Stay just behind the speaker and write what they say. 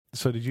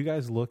So did you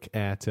guys look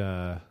at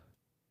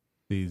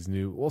these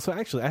new? Well, so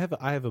actually,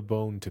 I have a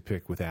bone to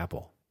pick with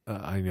Apple.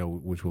 I know,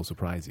 which will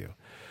surprise you,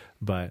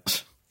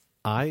 but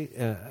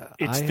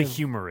it's the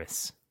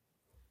humorous.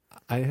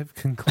 I have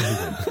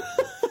concluded.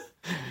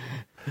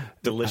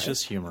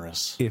 Delicious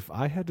humorous. If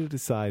I had to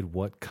decide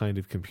what kind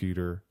of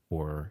computer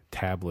or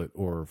tablet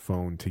or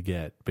phone to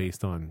get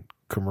based on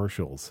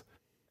commercials,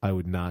 I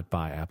would not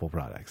buy Apple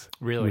products.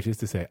 Really? Which is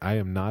to say, I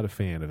am not a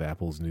fan of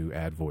Apple's new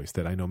ad voice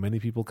that I know many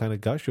people kind of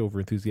gush over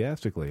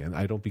enthusiastically, and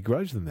I don't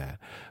begrudge them that.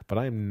 But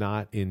I am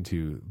not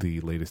into the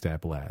latest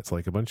Apple ads.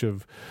 Like a bunch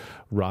of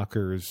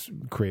rockers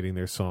creating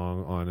their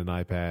song on an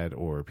iPad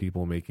or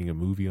people making a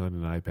movie on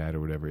an iPad or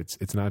whatever.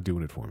 It's not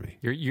doing it for me.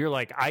 You're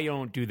like, I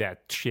don't do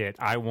that shit.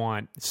 I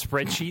want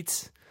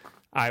spreadsheets.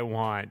 I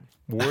want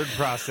word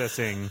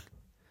processing.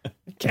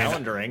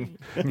 Calendaring.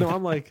 No,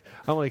 I'm like,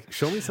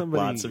 show me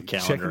somebody Lots of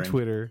checking calendaring.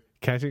 Twitter,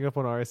 catching up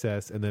on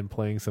RSS, and then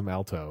playing some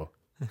Alto,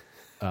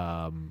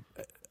 and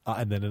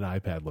then an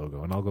iPad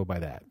logo, and I'll go by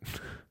that.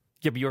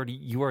 Yeah, but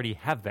you already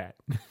have that.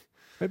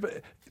 Right,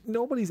 but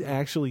nobody's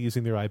actually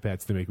using their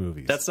iPads to make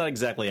movies. That's not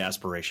exactly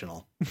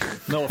aspirational.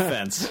 No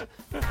offense.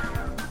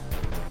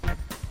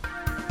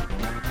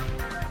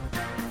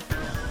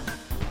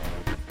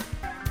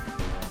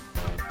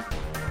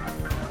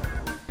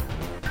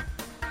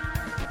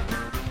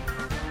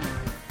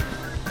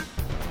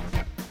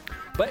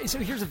 But so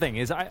here's the thing: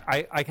 is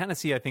I kind of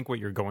see, I think, what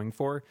you're going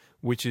for,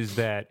 which is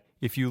that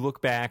if you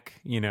look back,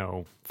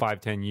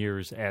 5-10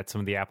 years at some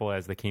of the Apple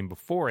ads that came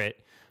before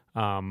it,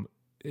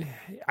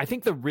 I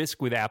think the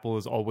risk with Apple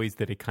is always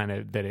that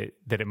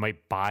it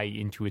might buy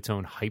into its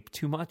own hype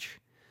too much.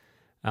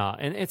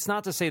 And it's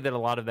not to say that a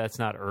lot of that's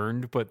not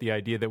earned, but the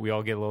idea that we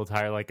all get a little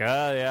tired, like,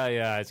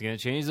 yeah, it's going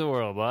to change the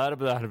world, blah,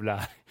 blah, blah,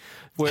 blah.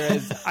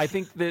 Whereas I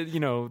think that,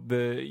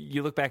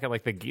 you look back at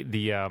like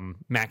the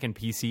Mac and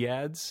PC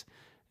ads,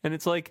 and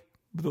it's like,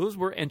 those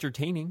were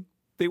entertaining.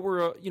 They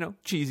were,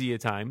 cheesy at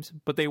times,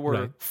 but they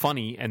were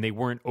funny, and they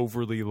weren't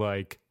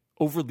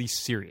overly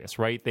serious,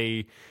 right?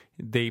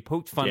 They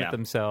poked fun at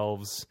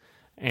themselves,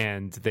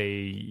 and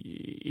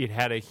it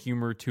had a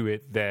humor to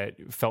it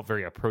that felt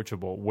very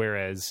approachable.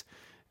 Whereas,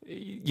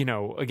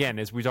 again,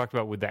 as we talked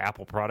about with the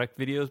Apple product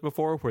videos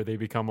before, where they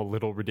become a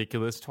little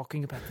ridiculous,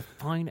 talking about the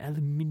fine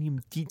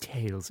aluminium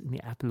details in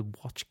the Apple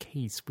Watch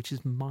case, which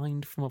is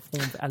mined from a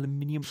form of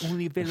aluminium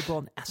only available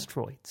on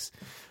asteroids.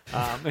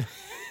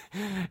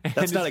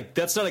 That's not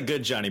a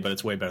good Johnny, but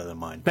it's way better than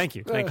mine. Thank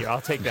you. I'll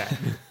take that.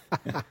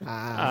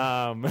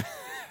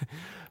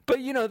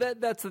 But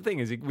that's the thing,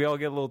 is we all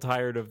get a little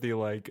tired of the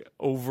like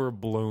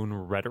overblown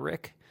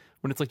rhetoric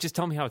when it's like, just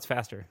tell me how it's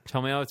faster.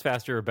 Tell me how it's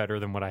faster or better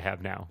than what I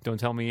have now. Don't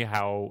tell me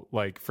how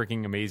like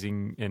freaking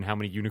amazing and how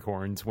many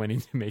unicorns went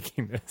into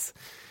making this.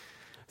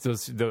 So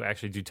they'll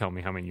actually do tell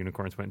me how many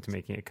unicorns went into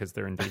making it, because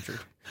they're endangered.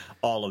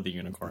 All of the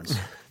unicorns.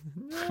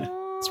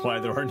 That's why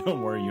there are no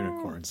more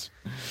unicorns.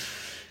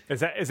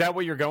 Is that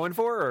what you're going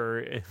for,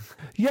 or?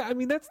 Yeah, I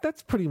mean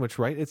that's pretty much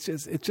right.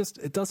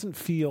 It doesn't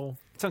feel.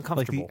 It's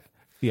uncomfortable.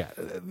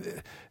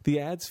 The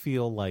ads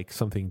feel like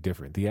something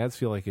different. The ads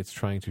feel like it's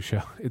trying to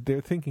show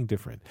they're thinking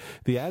different.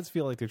 The ads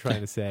feel like they're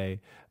trying to say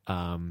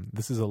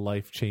this is a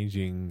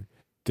life-changing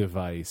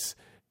device,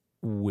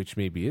 which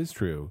maybe is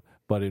true,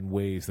 but in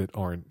ways that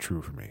aren't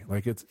true for me.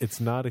 Like it's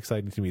not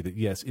exciting to me that,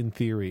 yes, in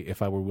theory,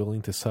 if I were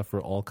willing to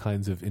suffer all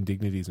kinds of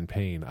indignities and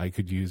pain, I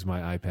could use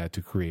my iPad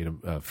to create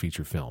a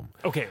feature film.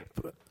 Okay,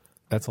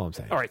 that's all I'm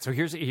saying. All right, so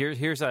here's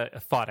a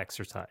thought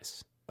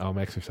exercise. I'm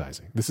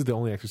exercising. This is the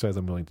only exercise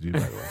I'm willing to do, by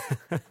the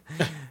way.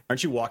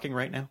 Aren't you walking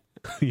right now?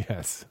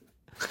 Yes.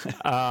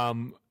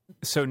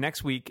 So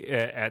next week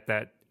at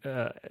that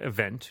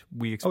event,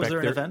 we expect is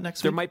there an event next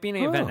week? There might be an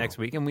event next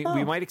week, and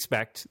we might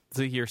expect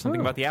to hear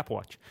something about the Apple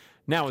Watch.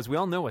 Now, as we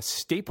all know, a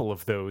staple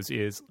of those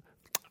is,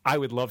 I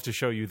would love to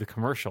show you the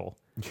commercial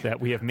that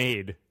we have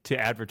made to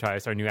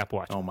advertise our new Apple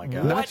Watch. Oh my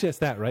God! Not just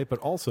that, right? But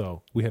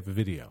also we have a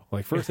video.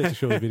 Like first, they have to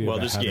show a video. Well,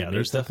 about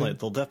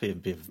there'll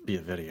definitely be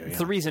a video. It's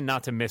the reason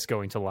not to miss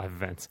going to live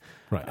events,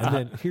 right? And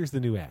then here's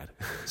the new ad.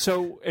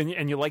 So,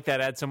 and you like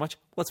that ad so much,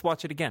 let's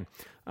watch it again,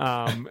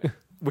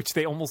 which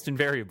they almost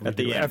invariably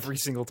do every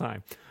single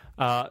time.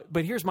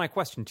 But here's my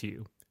question to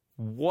you: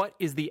 what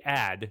is the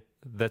ad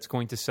that's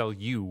going to sell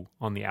you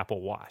on the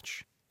Apple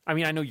Watch? I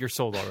mean, I know you're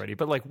sold already,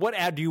 but like, what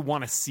ad do you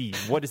want to see?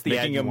 What is the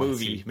ad you want to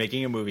see?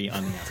 Making a movie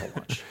on the Apple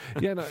Watch.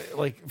 Yeah, no,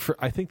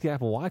 I think the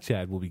Apple Watch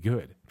ad will be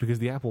good, because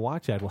the Apple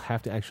Watch ad will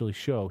have to actually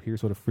show,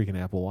 here's what a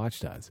freaking Apple Watch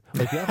does.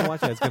 Like the Apple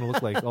Watch ad is going to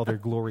look like all their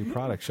glory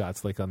product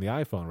shots, like on the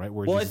iPhone, right?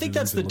 Where I think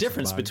that's the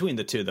difference between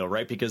the two, though,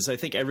 right? Because I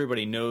think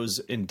everybody knows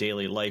in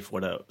daily life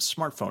what a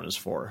smartphone is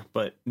for,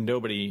 but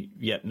nobody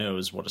yet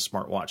knows what a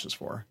smartwatch is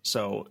for.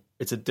 So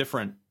it's a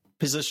different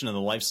position in the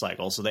life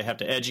cycle, so they have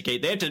to educate.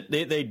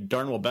 They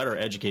darn well better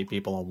educate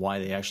people on why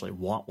they actually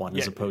want one,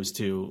 as opposed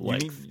to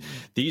like,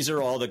 these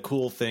are all the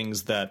cool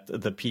things that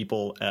the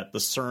people at the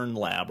CERN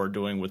lab are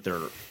doing with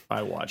their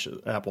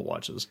Apple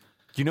Watches.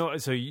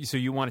 So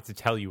you want it to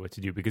tell you what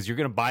to do, because you're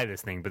going to buy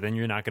this thing, but then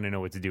you're not going to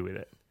know what to do with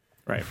it.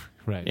 Right.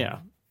 Right. Yeah.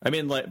 I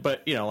mean, like,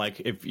 but like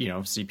if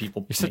see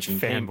people such a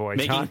fanboy,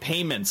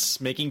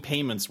 making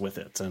payments with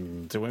it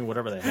and doing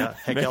whatever the heck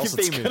Making else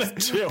it's gonna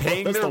do.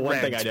 Paying That's their the one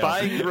rent, thing I know.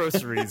 buying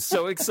groceries,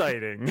 so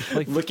exciting.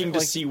 Like looking to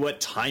see what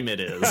time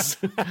it is.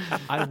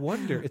 I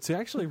wonder. It's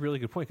actually a really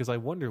good point because I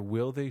wonder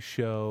will they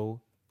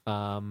show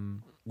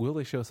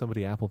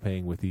somebody Apple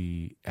Paying with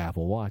the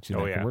Apple Watch in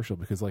that commercial?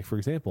 Because, like, for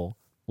example,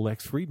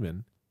 Lex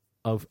Friedman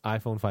of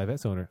iPhone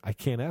 5S owner, I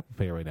can't Apple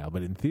Pay right now,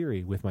 but in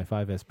theory, with my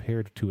 5S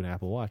paired to an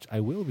Apple Watch, I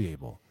will be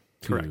able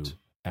to Correct.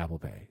 Apple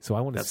Pay. So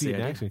I want to That's see the it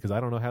in idea. action because I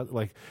don't know how.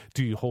 Like,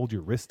 do you hold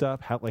your wrist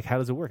up? How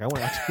does it work? I want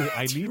to actually.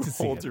 I need to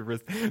see Hold it. your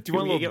wrist. Do you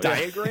want a little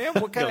diagram?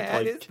 What kind of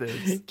ad is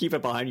this? Keep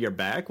it behind your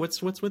back.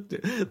 What's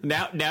with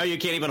now? You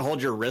can't even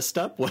hold your wrist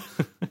up.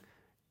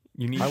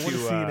 You need I want to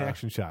see an to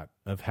action shot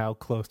of how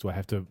close do I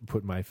have to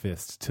put my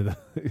fist to the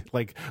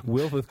like.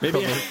 Will the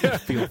Maybe- cover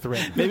feel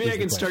threatened? Maybe is I the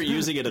can start question.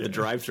 using it at the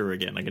drive-thru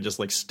again. I can just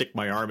like stick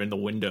my arm in the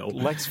window.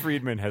 Lex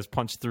Friedman has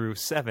punched through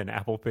 7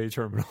 Apple Pay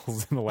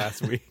terminals in the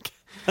last week.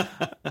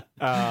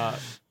 I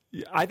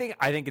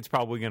think it's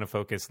probably going to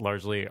focus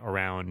largely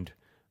around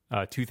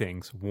 2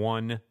 things.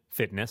 1,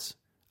 fitness.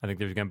 I think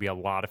there's going to be a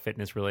lot of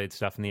fitness related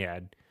stuff in the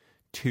ad.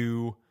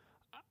 2,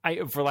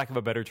 for lack of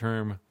a better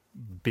term,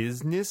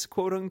 business,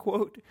 quote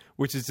unquote,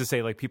 which is to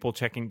say, like, people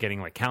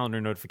getting like calendar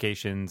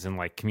notifications and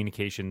like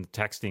communication,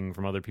 texting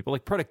from other people,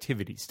 like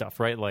productivity stuff,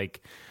 right?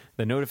 Like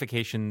the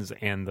notifications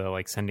and the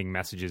like sending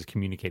messages,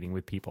 communicating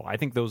with people. I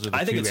think those are the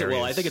I think two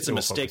areas. I think it's a it will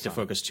mistake to on.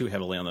 focus too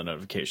heavily on the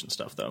notification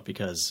stuff, though,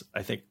 because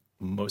I think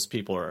most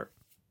people are.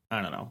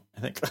 I don't know.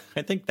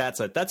 I think that's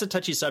a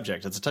touchy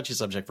subject. It's a touchy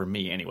subject for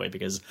me anyway,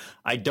 because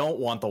I don't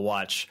want the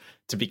watch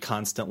to be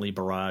constantly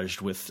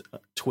barraged with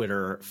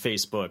Twitter,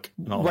 Facebook,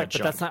 and all that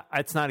junk. But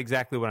that's not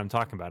exactly what I'm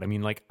talking about. I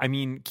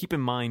mean, keep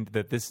in mind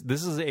that this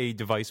is a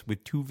device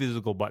with 2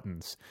 physical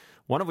buttons.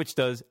 One of which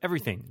does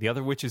everything. The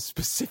other which is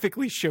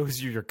specifically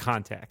shows you your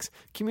contacts.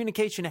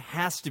 Communication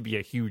has to be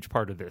a huge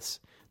part of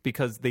this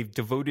because they've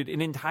devoted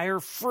an entire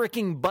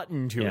freaking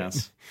button to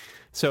it.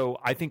 So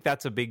I think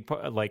that's a big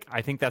part. Like,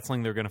 I think that's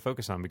something they're going to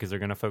focus on because they're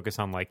going to focus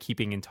on like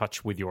keeping in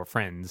touch with your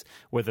friends,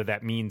 whether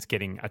that means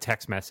getting a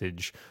text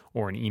message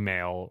or an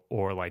email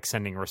or like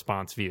sending a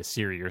response via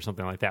Siri or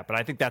something like that. But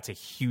I think that's a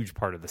huge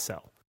part of the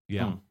sell.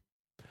 Yeah,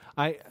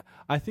 I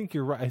think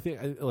you're right. I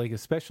think like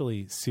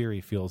especially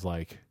Siri feels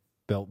like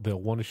they'll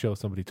want to show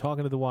somebody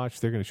talking to the watch.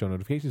 They're going to show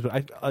notifications,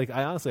 but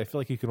I honestly feel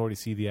like you can already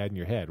see the ad in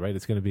your head, right?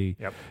 It's going to be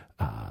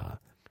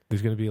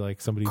there's going to be like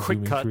somebody Quick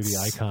zooming cuts. through the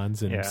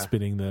icons and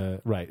spinning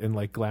and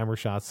like glamour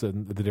shots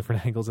and the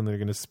different angles, and they're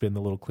going to spin the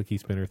little clicky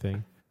spinner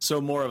thing.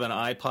 So more of an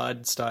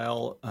iPod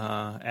style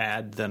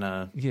ad than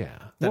an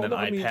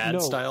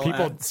iPad style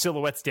People ad.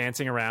 silhouettes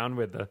dancing around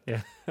with the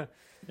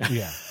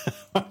Yeah,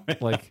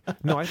 like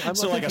no, I'm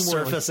So like a thinking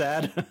more Surface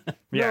ad.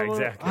 yeah, No,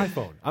 exactly.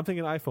 iPhone. I'm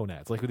thinking iPhone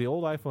ads, like with the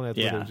old iPhone ads,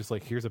 where Yeah. they're just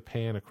like, here's a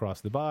pan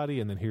across the body,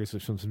 and then here's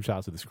some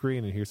shots of the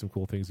screen, and here's some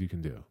cool things you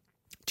can do.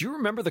 Do you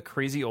remember the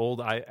crazy old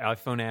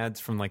iPhone ads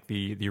from like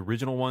the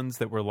original ones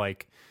that were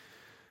like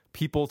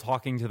people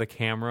talking to the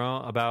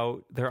camera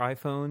about their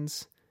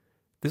iPhones?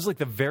 This is like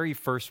the very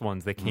first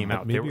ones that came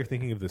out. Maybe you're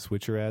thinking of the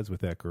Switcher ads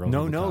with that girl.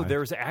 No,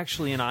 there's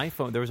actually an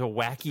iPhone. There was a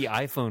wacky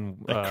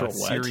iPhone girl what?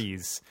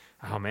 series.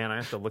 Oh man, I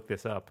have to look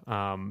this up.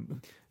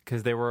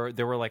 Because there were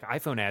like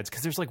iPhone ads.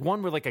 Because there's like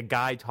one where like a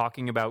guy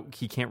talking about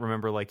he can't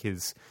remember like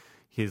his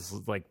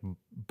like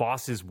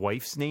boss's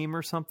wife's name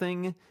or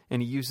something,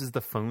 and he uses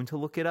the phone to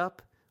look it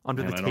up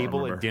under Man, the I don't table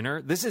remember. at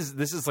dinner. This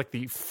is like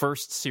the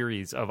first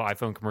series of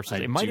iPhone commercials.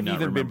 I It might do have not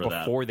even been remember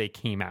that. before they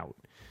came out.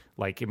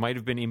 Like it might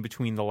have been in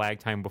between the lag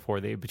time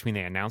between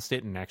they announced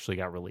it and actually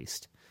got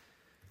released.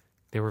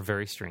 They were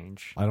very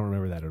strange. I don't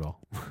remember that at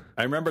all.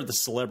 I remember the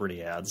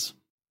celebrity ads.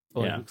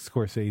 Like Yeah.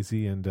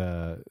 Scorsese and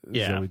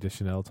Yeah. Zoe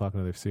Deschanel talking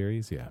to their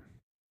series. Yeah,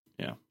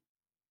 Yeah.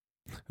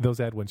 those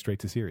ad went straight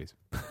to series.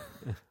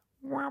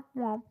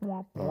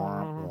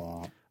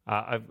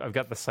 I've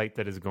got the site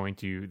that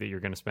you're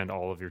going to spend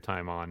all of your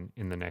time on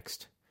in the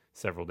next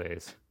several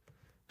days.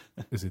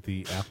 Is it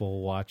the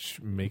Apple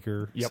Watch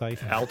maker Yep.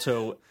 site?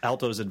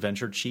 Alto's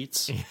Adventure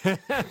Cheats.com.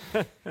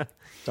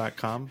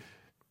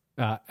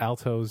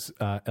 Alto's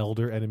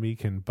elder enemy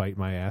can bite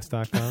my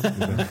ass.com.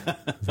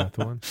 Is that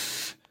the one?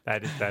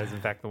 That is in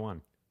fact the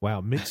one.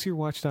 Wow,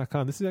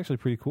 mixyourwatch.com. This is actually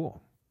pretty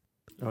cool.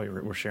 Oh,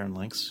 we're sharing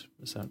links.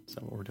 Is that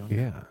what we're doing?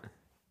 Yeah.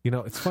 You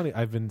know, it's funny.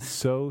 I've been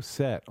so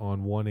set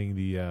on wanting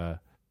the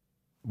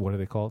what do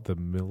they call it? The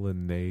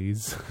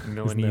Milanese.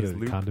 Milanese Isn't that a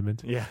loop?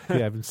 condiment. Yeah.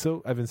 Yeah, I've been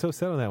so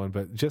set on that one,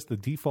 but just the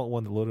default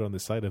one that loaded on the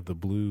side of the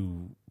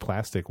blue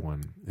plastic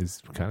one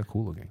is kind of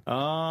cool looking.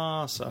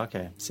 Oh, so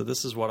okay. So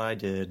this is what I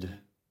did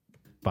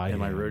By in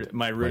hand,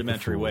 my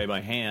rudimentary fool. way by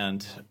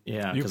hand.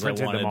 Yeah, You because I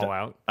printed wanted them all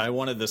out. I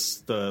wanted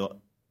the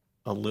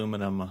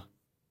aluminum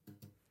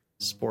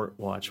sport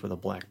watch with a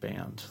black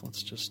band.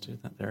 Let's just do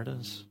that. There it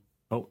is.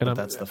 Oh, And but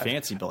that's the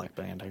fancy black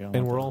band.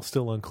 And we're all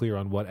still unclear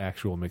on what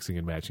actual mixing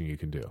and matching you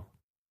can do.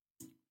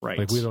 right.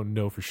 Like, we don't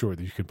know for sure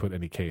that you can put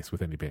any case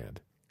with any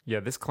band. Yeah,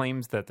 this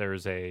claims that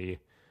there's a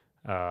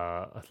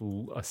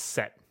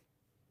set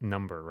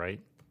number, right?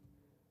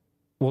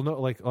 Well, no,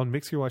 like on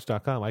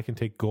mixyourwatch.com, I can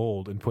take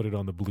gold and put it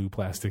on the blue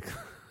plastic.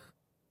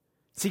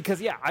 See,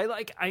 because I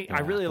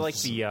really like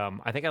the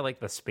I think I like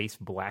the space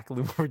black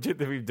Lumorjit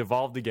that we've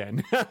devolved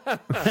again.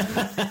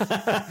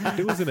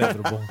 It was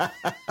inevitable.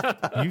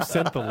 You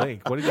sent the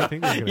link. What did you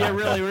think was going to happen?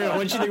 Really. What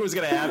did you think was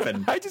going to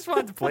happen? I just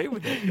wanted to play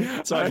with it.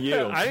 It's on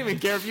you. I don't even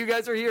care if you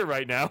guys are here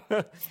right now.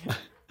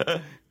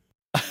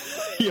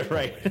 You're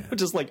right.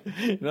 Just like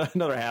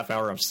another half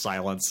hour of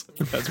silence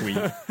as we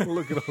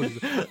Look at all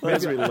these.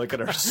 as we look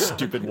at our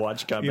stupid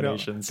watch You know,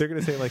 combinations. they're going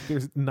to say, like,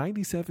 there's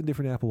 97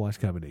 different Apple Watch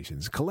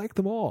combinations. Collect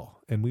them all,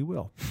 and we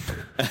will.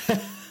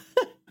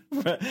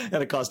 At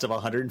a cost of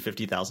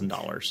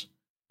 $150,000.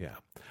 Yeah.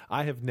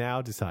 I have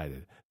now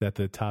decided that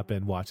the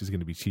top-end watch is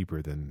going to be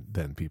cheaper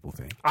than people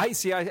think. I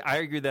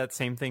argued that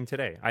same thing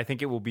today. I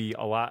think it will be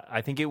a lot.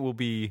 I think it will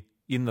be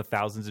in the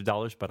thousands of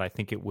dollars, but I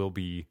think it will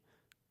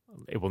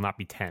not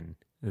be 10.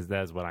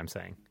 That is what I'm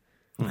saying.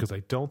 Because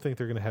I don't think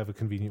they're going to have a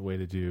convenient way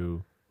to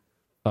do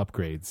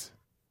upgrades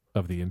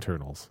of the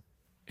internals.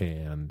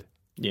 And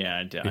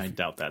Yeah, I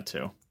doubt that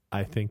too.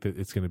 I think that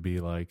it's going to be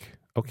like,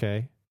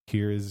 okay,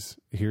 here's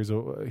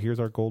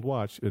our gold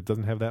watch. It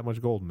doesn't have that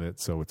much gold in it,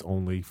 so it's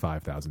only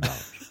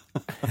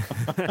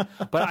 $5,000.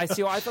 But I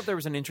thought there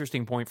was an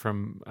interesting point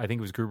from, I think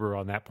it was Gruber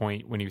on that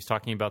point when he was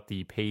talking about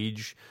the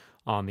page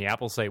on the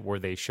Apple site where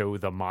they show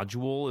the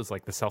module is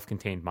like the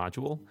self-contained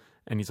module.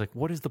 And he's like,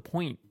 what is the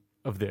point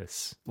of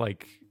this?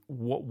 Like,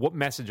 what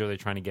message are they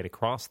trying to get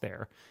across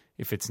there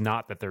if it's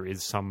not that there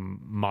is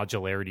some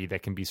modularity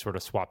that can be sort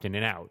of swapped in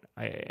and out?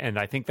 And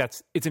I think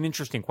it's an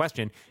interesting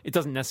question. It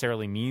doesn't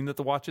necessarily mean that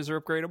the watches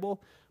are upgradable,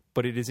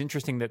 but it is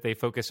interesting that they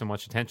focus so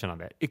much attention on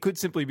that. It could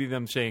simply be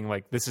them saying,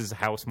 like, this is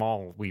how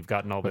small we've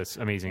gotten all this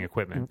amazing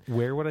equipment.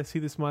 Where would I see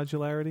this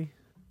modularity?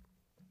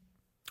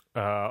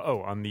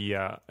 On the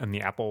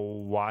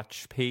Apple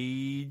Watch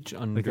page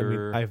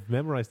under. I've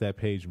memorized that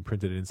page and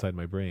printed it inside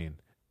my brain.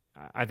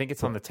 I think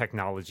it's on the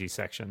technology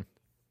section.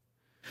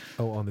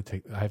 Oh, on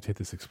the I have to hit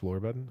this Explore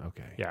button.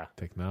 Okay. Yeah.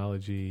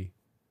 Technology.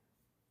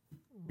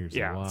 Here's the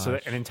Yeah, watch. so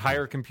an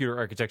entire computer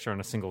architecture on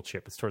a single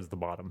chip. It's towards the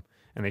bottom,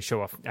 and they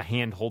show a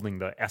hand holding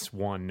the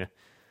S1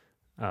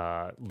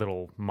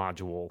 little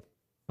module.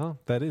 Oh,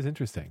 that is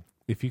interesting.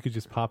 If you could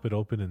just pop it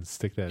open and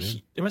stick that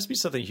in. There must be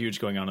something huge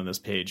going on this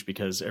page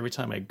because every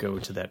time I go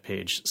to that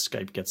page,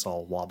 Skype gets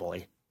all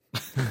wobbly.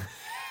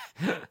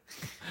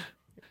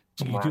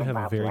 You do have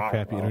a very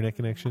crappy internet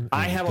connection.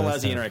 I have a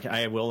lousy internet.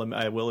 I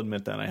will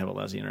admit that I have a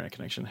lousy internet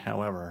connection.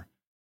 However,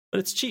 but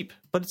it's cheap.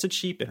 But it's a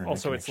cheap internet.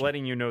 Also, connection. it's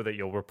letting you know that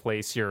you'll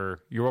replace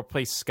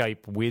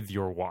Skype with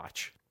your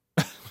watch.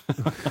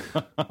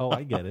 Oh,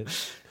 I get it.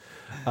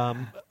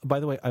 By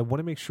the way, I want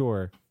to make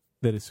sure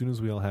that as soon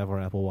as we all have our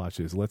Apple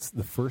Watches,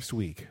 the first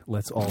week,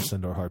 let's all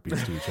send our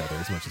heartbeats to each other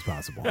as much as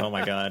possible. Oh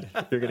my God,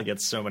 you're going to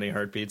get so many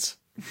heartbeats.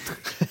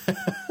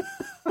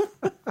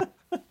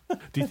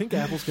 Do you think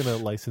Apple's going to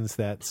license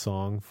that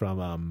song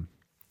from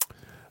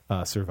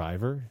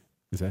Survivor?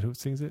 Is that who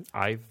sings it?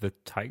 I've the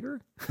Tiger?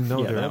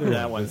 No, Yeah, the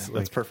that one. one's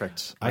that's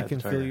perfect. I can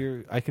feel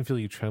you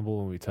tremble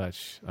when we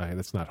touch.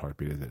 That's not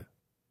heartbeat, is it?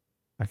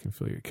 I can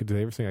feel your. Did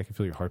they ever sing "I can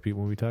feel your heartbeat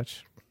when we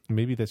touch"?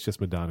 Maybe that's just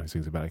Madonna who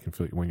sings about "I can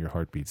feel when your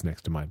heart beats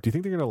next to mine." Do you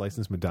think they're going to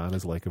license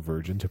Madonna's "Like a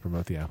Virgin" to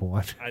promote the Apple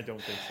Watch? I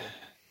don't think so.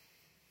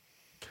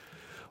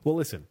 Well,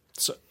 listen.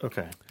 So,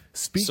 okay.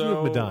 Speaking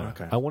of Madonna,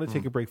 okay. I want to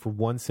take a break for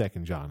 1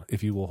 second, John.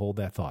 If you will hold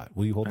that thought,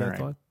 will you hold All that right.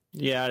 thought?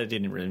 Yeah, I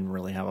didn't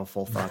really have a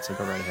full thought, so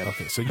go right ahead.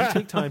 Okay, so you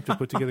take time to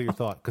put together your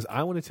thought because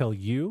I want to tell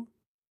you,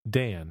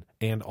 Dan,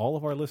 and all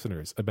of our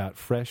listeners about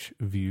Fresh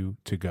View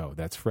to Go.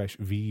 That's Fresh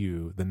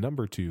VU, the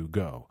number 2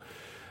 Go.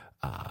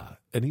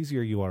 An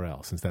easier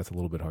URL, since that's a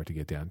little bit hard to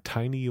get down.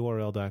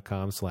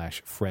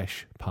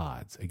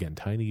 tinyurl.com/freshpods. Again,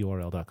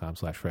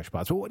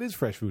 tinyurl.com/freshpods. But what is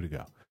Fresh View to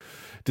Go?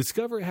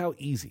 Discover how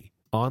easy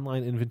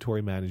online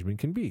inventory management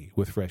can be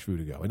with Fresh View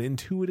to Go, an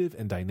intuitive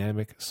and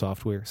dynamic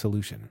software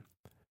solution.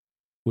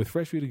 With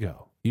Fresh View to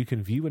Go, you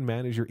can view and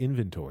manage your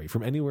inventory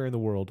from anywhere in the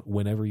world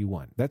whenever you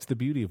want. That's the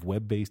beauty of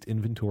web-based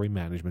inventory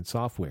management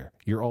software.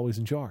 You're always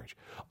in charge.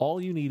 All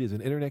you need is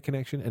an internet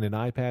connection and an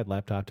iPad,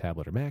 laptop,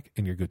 tablet, or Mac,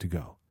 and you're good to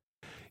go.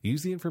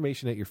 Use the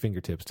information at your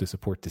fingertips to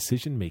support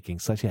decision-making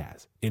such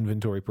as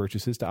inventory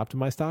purchases to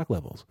optimize stock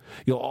levels.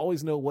 You'll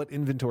always know what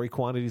inventory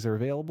quantities are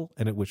available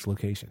and at which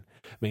location.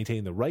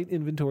 Maintain the right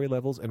inventory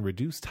levels and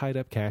reduce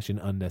tied-up cash in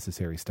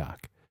unnecessary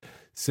stock.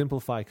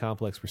 Simplify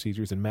complex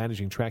procedures in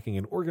managing, tracking,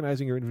 and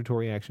organizing your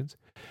inventory actions.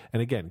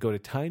 And again, go to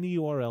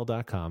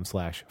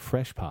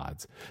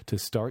tinyurl.com/freshpods to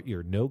start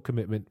your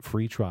no-commitment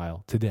free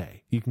trial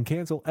today. You can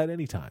cancel at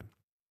any time.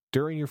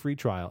 During your free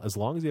trial, as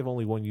long as you have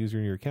only one user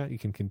in your account, you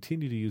can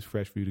continue to use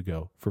Fresh View to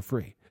Go for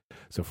free.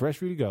 So Fresh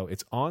View to Go,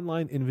 it's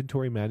online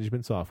inventory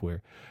management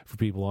software for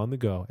people on the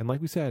go. And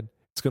like we said,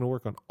 it's going to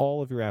work on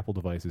all of your Apple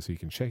devices, so you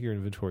can check your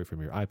inventory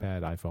from your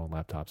iPad, iPhone,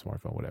 laptop,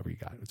 smartphone, whatever you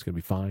got. It's going to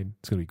be fine.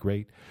 It's going to be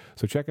great.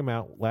 So check them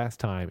out. Last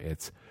time,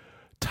 it's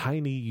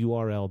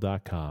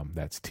tinyurl.com.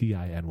 That's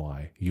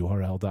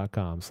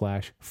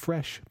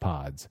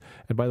tinyurl.com/freshpods.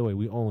 And by the way,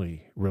 we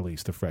only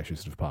release the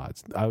freshest of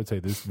pods. I would say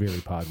this very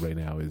pod right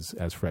now is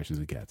as fresh as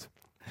it gets.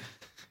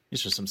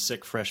 These are some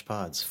sick, fresh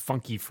pods.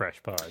 Funky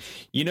fresh pods.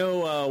 You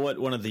know what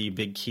one of the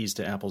big keys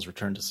to Apple's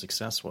return to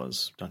success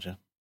was, don't you?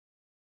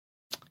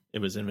 It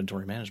was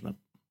inventory management.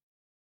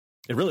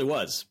 It really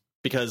was,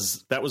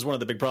 because that was one of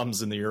the big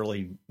problems in the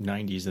early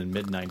 90s and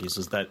mid-90s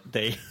is that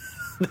they...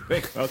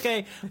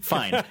 okay,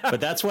 fine.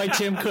 But that's why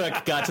Tim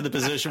Cook got to the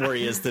position where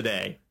he is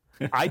today.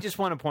 I just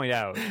want to point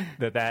out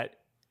that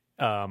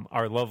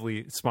our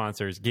lovely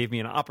sponsors gave me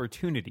an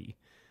opportunity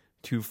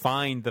to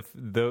find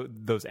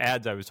those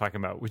ads I was talking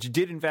about, which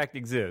did in fact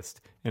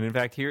exist. And in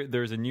fact,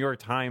 there's a New York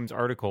Times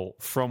article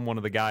from one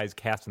of the guys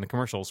cast in the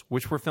commercials,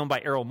 which were filmed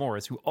by Errol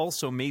Morris, who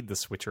also made the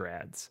Switcher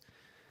ads.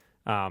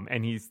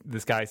 And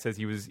this guy says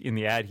he was in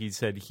the ad. He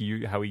said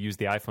how he used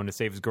the iPhone to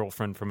save his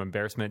girlfriend from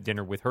embarrassment at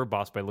dinner with her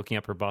boss by looking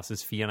up her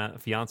boss's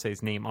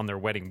fiance's name on their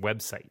wedding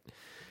website.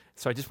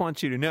 So I just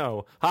want you to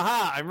know,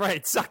 haha, I'm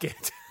right. Suck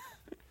it.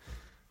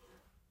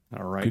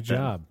 All right. Good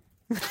job.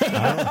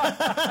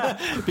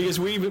 Because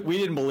we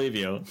didn't believe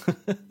you.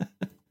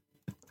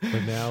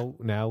 But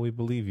now we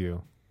believe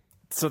you.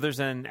 So there's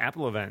an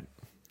Apple event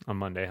on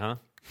Monday, huh?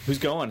 Who's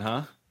going,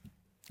 huh?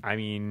 I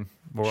mean,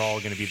 we're all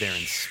going to be there in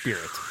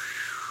spirit.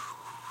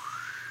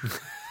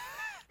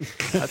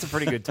 That's a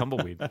pretty good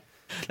tumbleweed.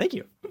 Thank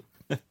you.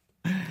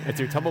 If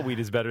your tumbleweed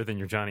is better than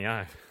your Johnny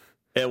Ive.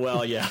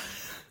 Well, yeah.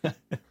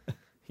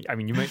 I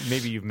mean,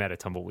 maybe you've met a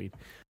tumbleweed.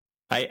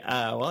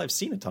 I've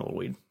seen a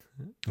tumbleweed.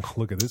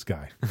 Look at this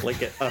guy.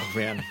 Like it. Oh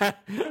man,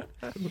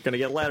 we're gonna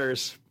get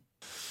letters.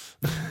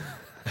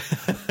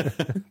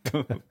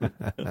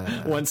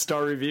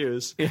 1-star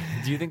reviews.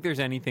 Do you think there's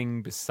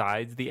anything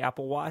besides the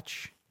Apple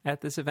Watch at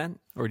this event,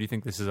 or do you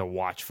think this is a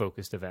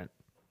watch-focused event?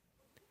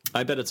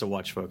 I bet it's a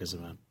watch focus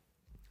event.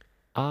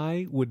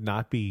 I would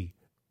not be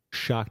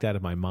shocked out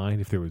of my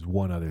mind if there was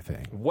one other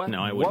thing.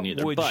 No, I wouldn't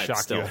either. Would But shock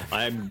still, you?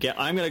 I'm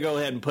going to go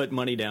ahead and put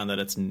money down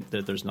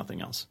that there's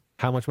nothing else.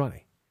 How much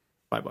money?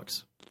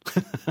 $5.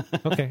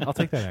 Okay, I'll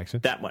take that action.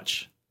 That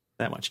much.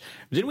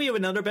 Didn't we have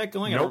another bet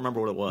going? I don't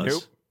remember what it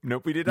was.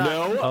 Nope, we did not.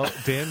 No. Oh,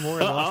 Dan Moore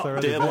lost our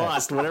other Dan bet.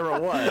 lost whatever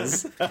it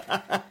was.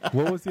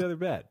 What was the other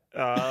bet?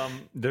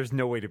 There's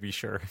no way to be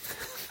sure.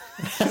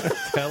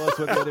 Tell us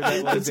what the other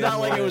bet was. It's not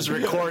like it was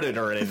recorded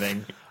or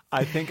anything.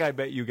 I think I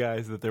bet you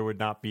guys that there would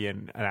not be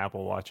an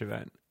Apple Watch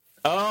event.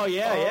 Oh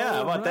yeah.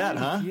 How about that,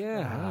 huh?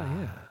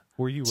 Yeah.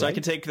 Were you So right? I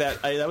could take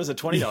that. That was a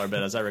 $20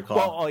 bet, as I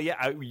recall.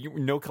 Well,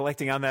 no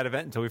collecting on that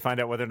event until we find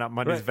out whether or not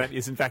Monday's event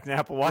is in fact an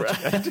Apple Watch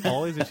event.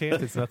 Always a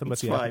chance. It's nothing but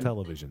It's the fine. Apple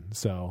television.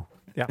 So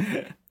Yeah,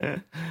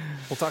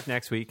 we'll talk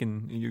next week,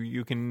 and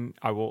you can.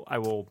 I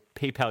will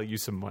PayPal you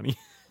some money.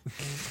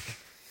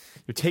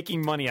 You're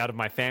taking money out of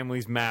my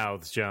family's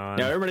mouths, John.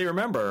 Now, everybody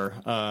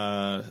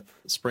remember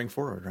Spring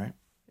Forward, right?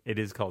 It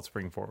is called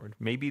Spring Forward.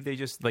 Maybe they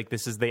just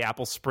this is the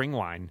Apple Spring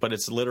line. But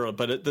it's literal.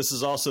 But this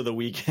is also the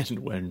weekend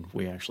when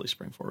we actually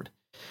spring forward.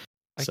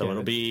 So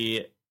it'll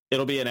be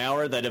an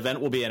hour. That event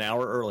will be an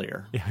hour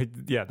earlier.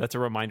 Yeah, that's a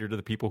reminder to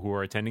the people who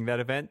are attending that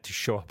event to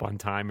show up on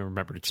time and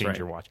remember to change right.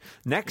 your watch.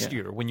 Next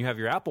year, when you have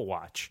your Apple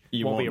Watch,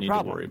 You won't won't be a need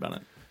problem. to worry about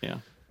it. Yeah.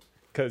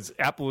 Because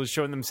Apple has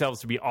shown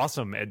themselves to be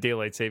awesome at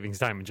daylight savings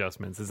time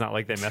adjustments. It's not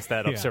like they messed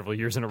that up Yeah. several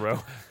years in a row.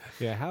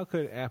 yeah, how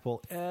could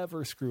Apple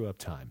ever screw up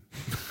time?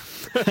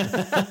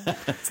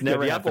 It's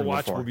never the Apple happened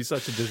Watch before. will be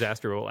such a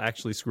disaster; it will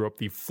actually screw up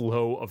the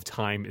flow of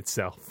time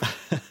itself.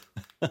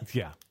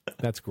 Yeah,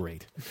 that's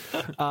great.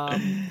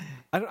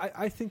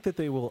 I think that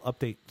they will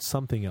update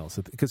something else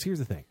because here's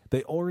the thing: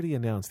 they already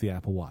announced the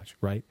Apple Watch,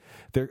 right?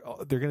 They're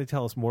going to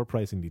tell us more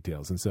pricing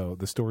details, and so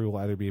the story will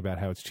either be about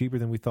how it's cheaper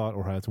than we thought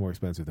or how it's more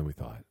expensive than we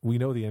thought. We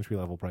know the entry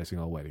level pricing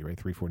already, right?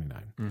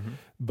 $349,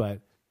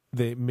 but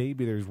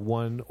maybe there's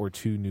one or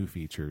two new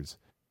features.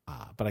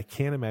 But I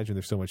can't imagine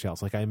there's so much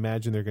else. Like I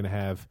imagine they're going to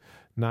have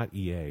not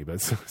EA, but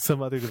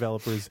some other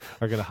developers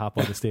are going to hop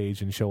on the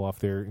stage and show off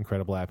their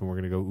incredible app, and we're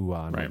going to go ooh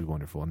ah, and it'll be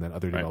wonderful. And then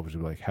other developers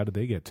will be like, "How did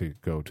they get to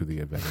go to the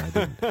event? And I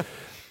didn't."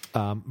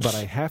 But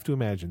I have to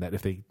imagine that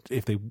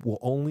if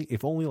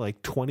only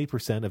like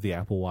 20% of the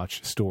Apple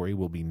Watch story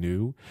will be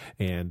new,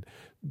 and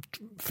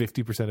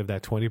 50% of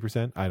that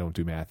 20%, I don't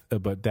do math,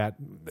 but that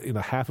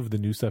half of the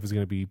new stuff is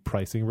going to be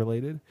pricing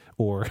related,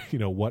 or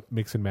what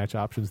mix and match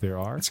options there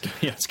are.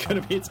 It's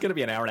gonna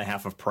be an hour and a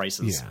half of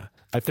prices. Yeah,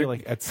 I feel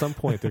like at some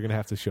point they're going to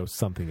have to show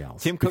something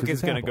else. Tim Cook because is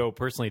it's going to Apple. go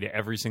personally to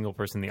every single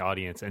person in the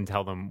audience and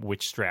tell them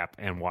which strap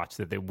and watch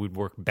that they would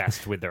work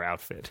best with their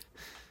outfit.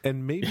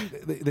 And maybe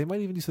they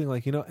might even do something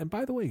like, and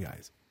by the way,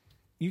 guys,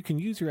 you can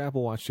use your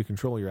Apple Watch to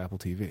control your Apple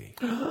TV,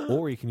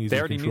 or you can use They it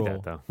to already knew control.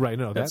 that, though. Right?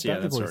 No, That's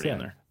that's what already it in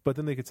said. there. But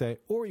then they could say,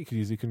 or you could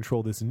use it to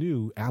control this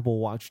new Apple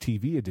Watch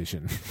TV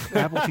edition,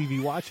 Apple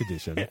TV Watch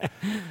edition,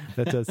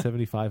 that does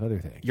 75 other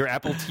things. Your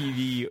Apple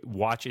TV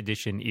Watch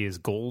edition is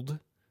gold,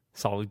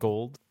 solid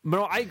gold. But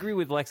no, I agree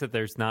with Lex that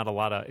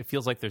it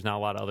feels like there's not a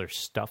lot of other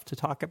stuff to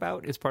talk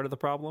about is part of the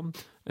problem.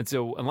 And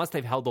so unless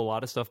they've held a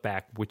lot of stuff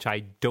back, which I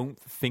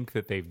don't think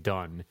that they've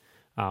done,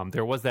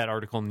 There was that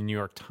article in the New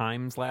York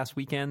Times last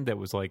weekend that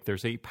was like,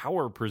 there's a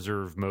power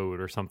preserve mode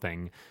or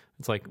something.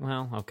 It's like,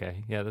 well,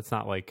 okay, yeah, that's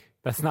not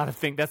a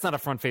thing. That's not a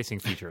front facing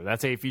feature.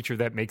 That's a feature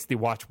that makes the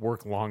watch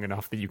work long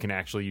enough that you can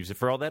actually use it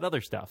for all that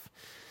other stuff.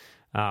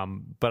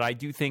 But I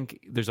do think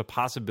there's a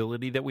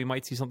possibility that we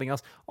might see something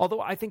else.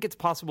 Although I think it's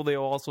possible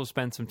they'll also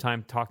spend some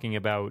time talking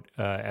about,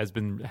 has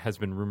been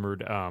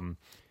rumored,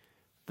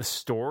 the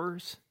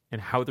stores and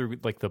how they're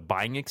like the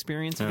buying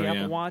experience of the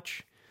Apple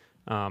Watch.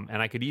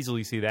 And I could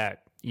easily see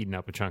that eating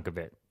up a chunk of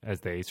it as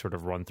they sort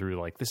of run through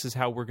like, this is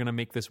how we're going to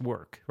make this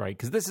work, right?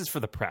 Because this is for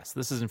the press.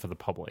 This isn't for the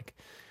public.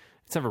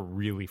 It's never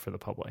really for the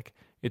public.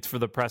 It's for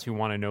the press who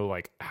want to know,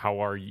 like,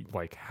 how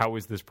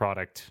is this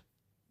product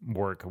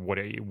work? What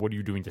are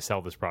you doing to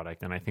sell this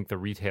product? And I think the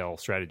retail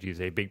strategy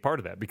is a big part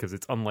of that because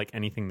it's unlike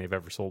anything they've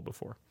ever sold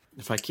before.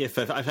 If I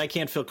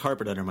can't feel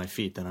carpet under my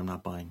feet, then I'm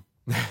not buying.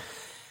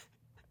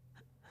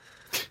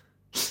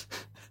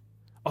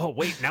 Oh,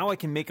 wait, now I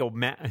can make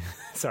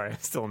Sorry, I'm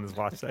still on this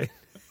watch site.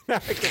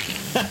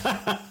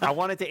 I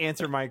wanted to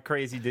answer my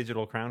crazy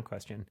digital crown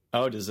question.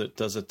 Oh, does it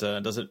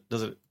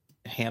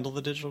handle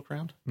the digital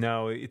crown?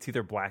 No, it's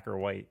either black or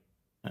white.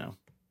 No.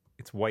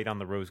 It's white on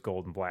the rose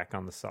gold and black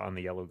on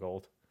the yellow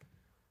gold.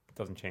 It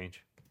doesn't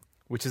change.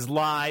 Which is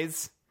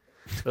lies.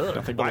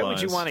 Why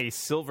would you want a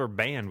silver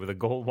band with a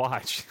gold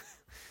watch?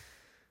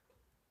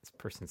 This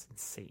person's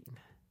insane.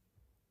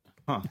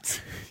 Huh.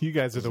 You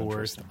guys are the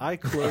worst. I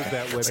closed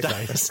that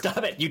website.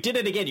 Stop it. You did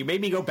it again. You made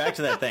me go back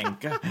to that thing.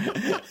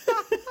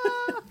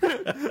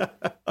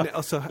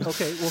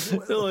 Okay,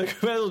 well, might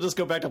as well just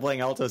go back to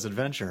playing Alto's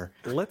Adventure.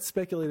 Let's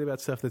speculate about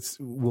stuff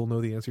we'll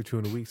know the answer to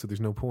in a week, so there's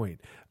no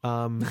point.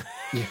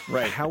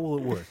 Right. How will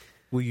it work?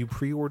 Will you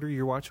pre-order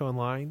your watch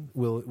online?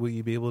 Will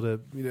you be able to,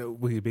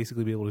 will you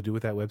basically be able to do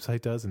what that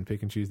website does and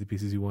pick and choose the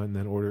pieces you want and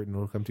then order it and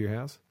it'll come to your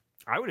house?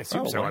 I would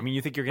assume so. I mean,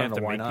 you think you're going to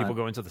have to make people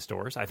go into the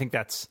stores? I think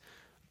that's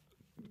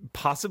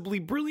possibly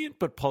brilliant,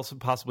 but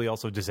possibly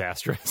also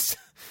disastrous.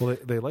 Well,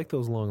 they like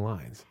those long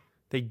lines.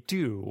 They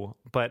do,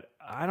 but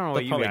I don't know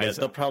what you guys...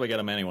 They'll probably get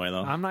them anyway,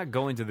 though. I'm not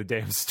going to the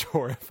damn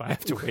store if I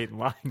have to wait in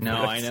line. No,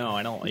 I know.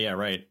 I don't... Yeah,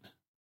 right.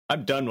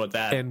 I'm done with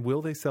that. And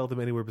will they sell them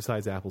anywhere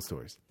besides Apple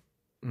stores?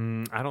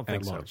 I don't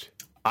think so.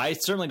 I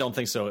certainly don't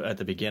think so at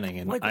the beginning.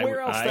 And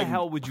where else the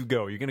hell would you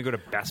go? You're going to go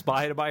to Best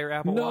Buy to buy your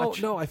Apple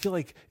Watch? No, I feel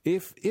like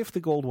if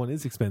the gold one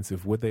is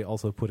expensive, would they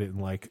also put it in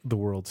like the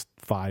world's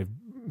 5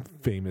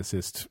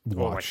 famousest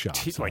watch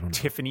shops? Like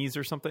Tiffany's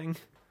or something?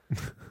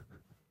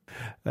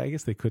 I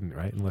guess they couldn't,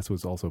 right? Unless it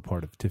was also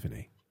part of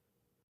Tiffany.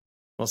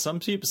 Well, some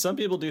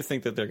people do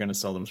think that they're going to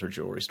sell them through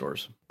jewelry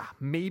stores.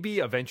 Maybe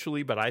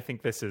eventually, but I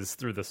think this is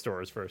through the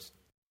stores first.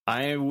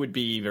 I would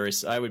be very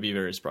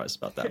surprised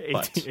about that.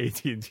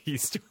 AT&T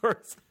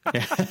stores,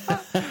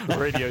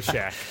 Radio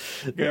Shack.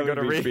 Go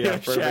to Radio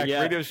Shack.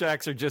 Yeah. Radio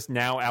Shacks are just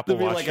now Apple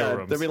Watch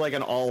showrooms. There'd be like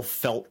an all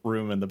felt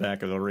room in the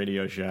back of the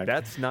Radio Shack.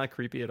 That's not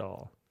creepy at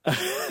all.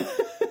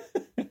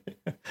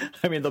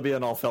 I mean, there'll be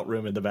an all felt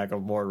room in the back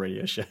of more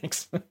Radio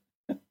Shacks.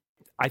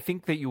 I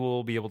think that you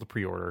will be able to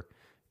pre-order.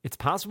 It's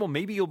possible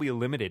maybe you'll be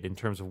limited in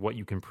terms of what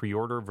you can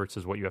pre-order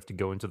versus what you have to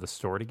go into the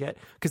store to get.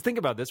 Because think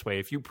about it this way.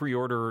 If you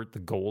pre-order the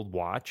gold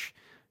watch,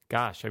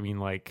 gosh, I mean,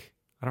 like,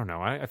 I don't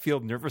know. I feel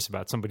nervous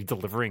about somebody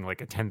delivering like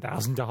a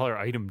 $10,000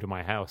 item to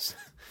my house.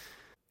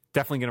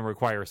 Definitely going to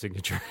require a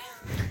signature.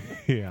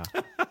 Yeah.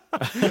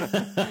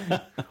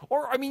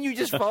 Or, I mean, you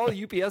just follow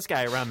the UPS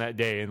guy around that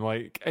day.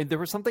 And there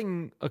was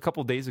something a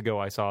couple days ago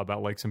I saw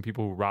about like some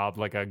people who robbed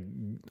like a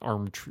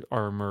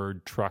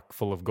armored truck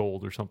full of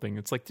gold or something.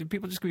 It's like,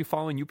 people just going to be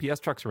following UPS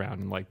trucks around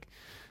and like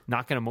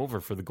knocking them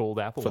over for the gold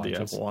Apple Watches. For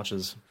the Apple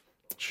Watches.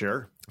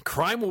 Sure.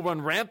 Crime will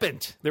run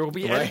rampant. There will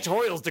be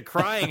editorials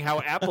decrying how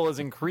Apple has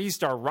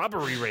increased our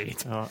robbery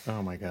rate.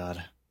 Oh my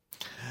God.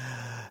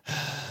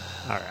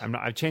 All right,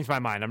 I've changed my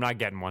mind. I'm not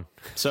getting one.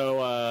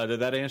 So,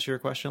 did that answer your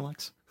question,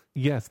 Lex?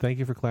 Yes, thank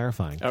you for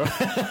clarifying.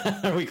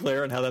 Are we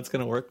clear on how that's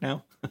going to work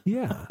now?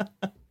 Yeah,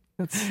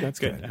 that's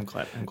good. I'm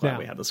glad now,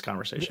 we had this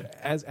conversation.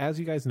 As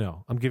you guys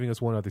know, I'm giving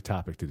us one other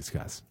topic to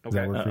discuss. Does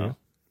that work for you?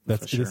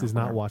 This is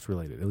not watch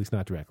related, at least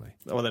not directly.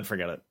 Well, then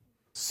forget it.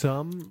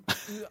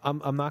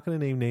 I'm not going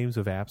to name names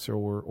of apps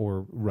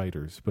or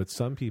writers, but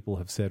some people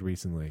have said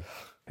recently,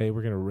 "Hey,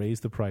 we're going to raise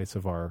the price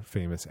of our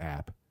famous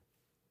app."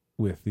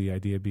 With the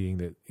idea being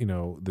that,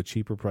 the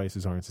cheaper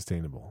prices aren't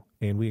sustainable.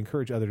 And we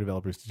encourage other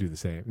developers to do the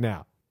same.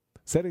 Now,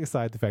 setting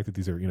aside the fact that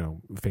these are,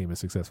 famous,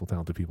 successful,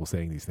 talented people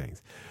saying these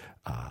things,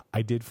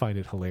 I did find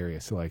it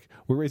hilarious. Like,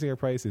 we're raising our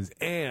prices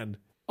and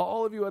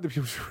all of you other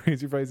people should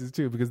raise your prices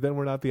too, because then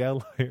we're not the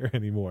outlier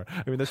anymore.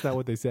 I mean, that's not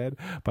what they said,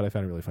 but I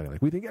found it really funny.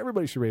 Like, we think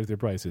everybody should raise their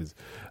prices,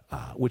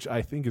 which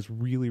I think is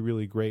really,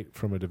 really great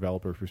from a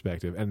developer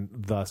perspective, and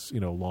thus,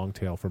 long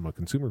tail from a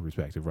consumer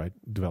perspective, right?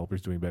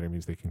 Developers doing better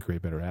means they can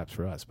create better apps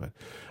for us. But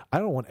I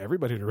don't want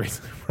everybody to raise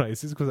their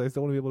prices because I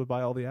still want to be able to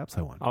buy all the apps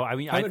I want. Oh, I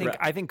mean,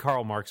 I think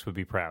Karl Marx would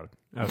be proud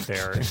of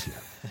their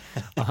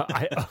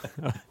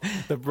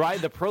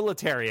the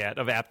proletariat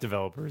of app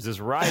developers is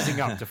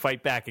rising up to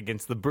fight back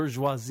against the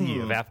bourgeoisie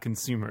of app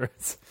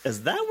consumers.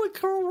 Is that what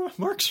Karl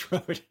Marx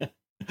wrote?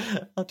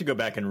 I'll have to go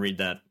back and read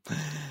that.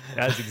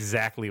 That's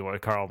exactly what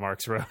Karl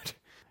Marx wrote.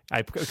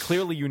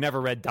 Clearly, you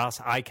never read Das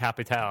I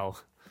Kapital.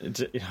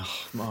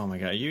 Oh my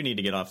God, you need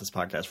to get off this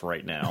podcast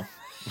right now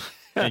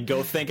and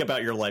go think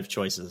about your life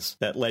choices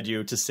that led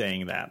you to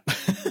saying that.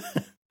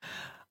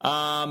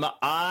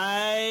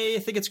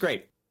 I think it's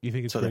great. You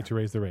think it's great to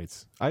raise the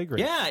rates? I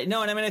agree. Yeah,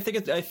 no, and I mean,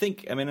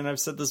 and I've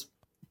said this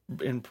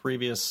in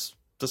previous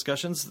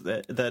discussions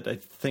that I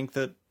think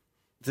that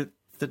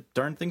the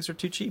darn things are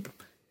too cheap,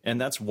 and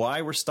that's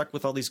why we're stuck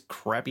with all these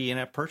crappy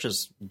in-app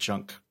purchase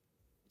junk.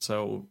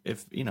 So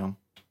if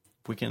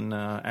we can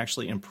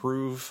actually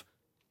improve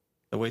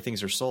the way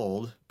things are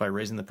sold by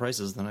raising the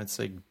prices, then I'd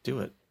say do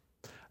it.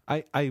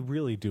 I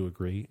really do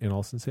agree. In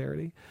all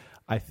sincerity,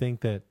 I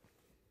think that,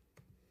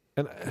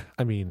 and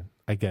I mean,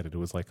 I get it. It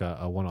was like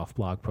a one-off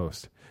blog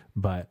post,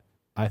 but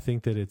I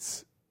think that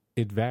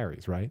it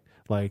varies, right?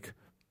 Like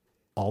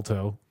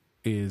Alto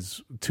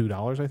is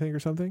 $2, I think, or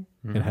something,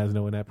 and has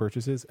no in-app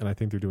purchases, and I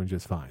think they're doing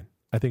just fine.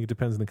 I think it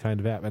depends on the kind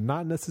of app, and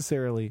not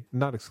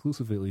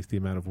exclusively, at least, the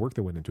amount of work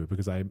that went into it,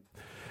 because I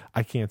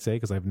can't say,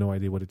 because I have no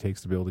idea what it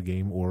takes to build a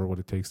game or what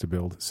it takes to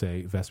build,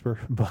 say, Vesper,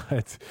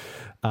 but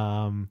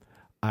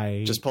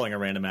just pulling a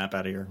random app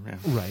out of here, yeah,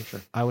 right.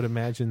 Sure. I would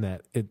imagine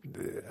that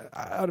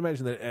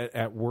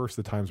at worst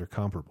the times are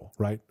comparable,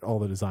 right? All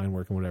the design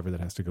work and whatever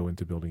that has to go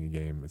into building a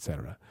game,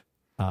 etc.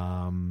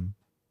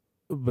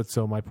 But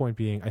so my point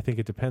being, I think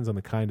it depends on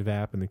the kind of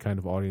app and the kind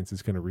of audience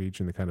it's going to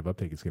reach and the kind of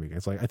uptake it's going to get.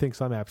 It's like, I think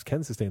some apps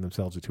can sustain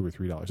themselves at $2 or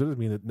 $3. It doesn't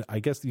mean that, I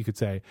guess you could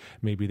say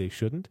maybe they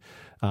shouldn't.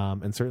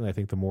 And certainly I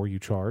think the more you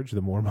charge,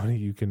 the more money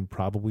you can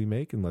probably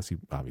make, unless you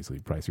obviously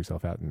price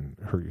yourself out and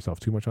hurt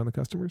yourself too much on the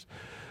customers.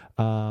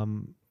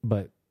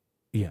 But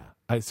yeah,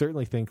 I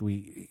certainly think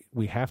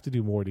we have to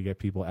do more to get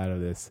people out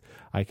of this.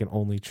 I can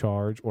only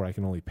charge or I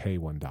can only pay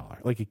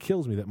 $1. Like, it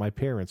kills me that my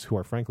parents, who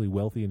are frankly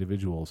wealthy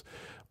individuals,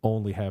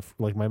 only have,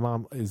 like, my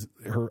mom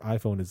her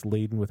iPhone is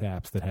laden with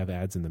apps that have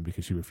ads in them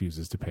because she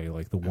refuses to pay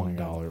like the $1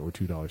 or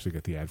 $2 to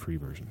get the ad-free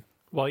version.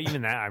 Well,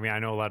 even that, I mean, I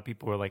know a lot of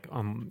people are like,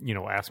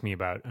 ask me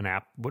about an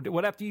app.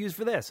 What app do you use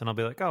for this? And I'll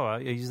be like, I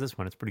use this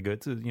one. It's pretty good.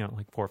 It's like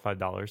 $4 or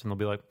 $5. And they'll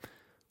be like,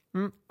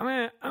 I'm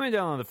gonna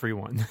download the free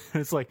one.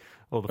 It's like,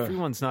 well, the free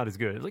one's not as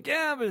good. It's like,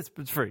 yeah, but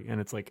it's free,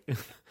 and it's like,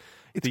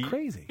 it's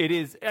crazy. It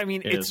is. I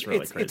mean, it's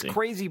really crazy. It's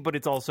crazy, but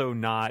it's also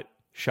not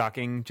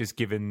shocking, just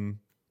given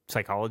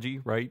psychology,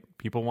 right?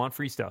 People want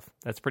free stuff.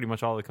 That's pretty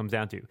much all it comes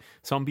down to.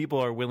 Some people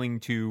are willing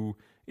to.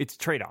 It's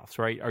trade-offs,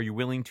 right? Are you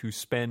willing to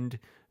spend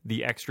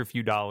the extra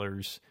few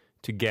dollars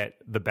to get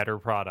the better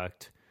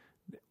product?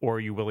 Or are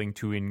you willing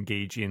to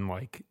engage in,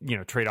 like,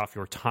 trade off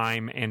your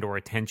time and or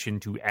attention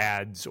to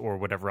ads or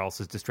whatever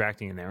else is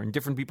distracting in there? And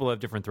different people have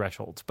different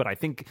thresholds. But I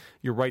think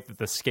you're right that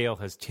the scale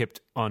has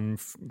tipped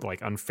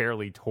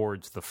unfairly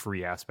towards the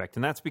free aspect.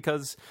 And that's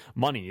because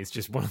money is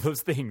just one of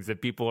those things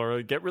that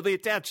people get really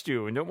attached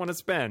to and don't want to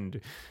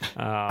spend.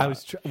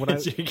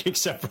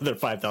 Except for their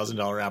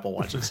 $5,000 Apple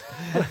Watches.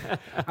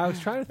 I was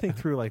trying to think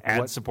through, like,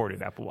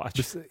 ad-supported Apple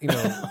Watch.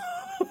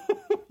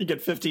 You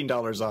get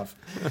 $15 off.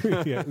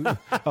 Yeah.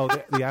 Oh,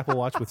 the Apple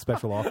Watch with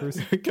special offers?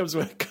 It comes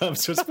with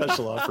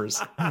special offers.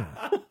 Yeah.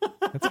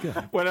 That's good.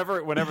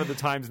 Whenever the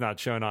time's not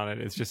shown on it,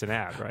 it's just an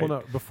ad, right? Well,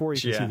 no, before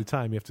you can see the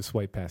time, you have to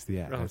swipe past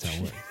the ad. That's how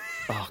it works.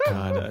 Oh,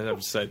 God. I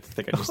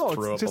think I just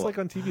threw up. It's just like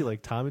on TV,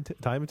 like time and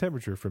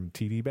temperature from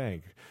TD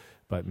Bank.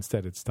 But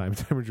instead, it's time and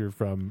temperature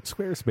from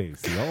Squarespace,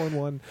 the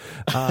all-in-one.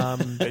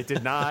 We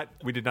did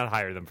not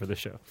hire them for this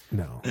show.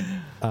 No.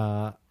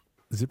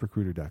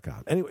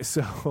 ZipRecruiter.com. Anyway,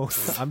 so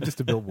I'm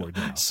just a billboard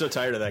now. So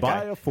tired of that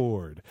guy. Buy a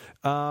Ford.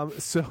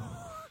 So,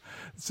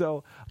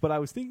 but I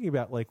was thinking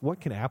about, like,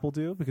 what can Apple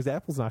do? Because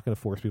Apple's not going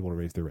to force people to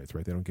raise their rates,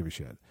 right? They don't give a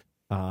shit.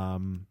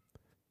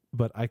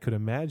 But I could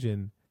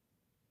imagine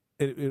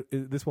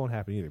this won't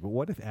happen either. But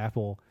what if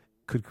Apple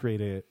could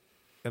create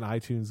an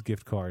iTunes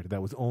gift card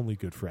that was only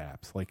good for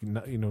apps? Like,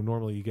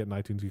 normally you get an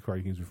iTunes gift card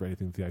you can use for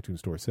anything that the iTunes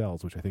store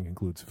sells, which I think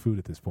includes food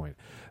at this point.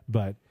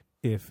 But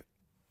if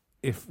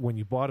when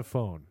you bought a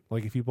phone,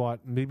 like if you bought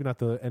maybe not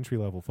the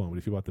entry-level phone, but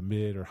if you bought the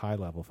mid or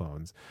high-level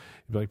phones,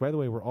 you'd be like, by the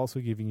way, we're also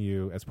giving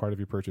you, as part of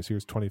your purchase,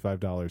 here's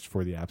 $25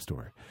 for the App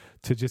Store,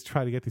 to just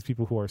try to get these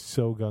people who are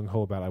so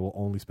gung-ho about I will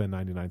only spend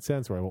 99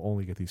 cents or I will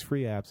only get these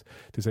free apps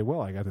to say,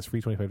 well, I got this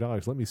free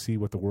 $25. Let me see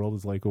what the world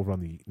is like over on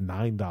the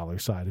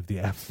 $9 side of the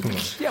App Store.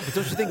 Yeah, but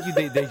don't you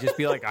think they just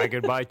be like, I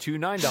could buy two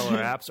 $9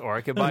 apps or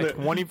I could buy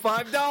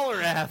 $25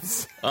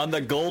 apps? On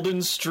the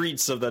golden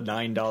streets of the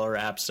 $9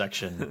 app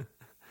section.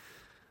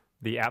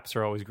 The apps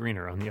are always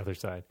greener on the other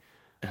side.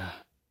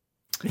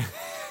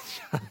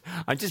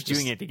 I'm just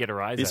doing it to get a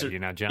rise out of you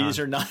now, John. These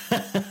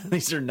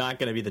are not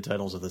going to be the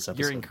titles of this episode.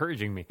 You're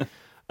encouraging me.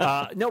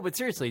 No, but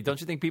seriously,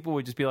 don't you think people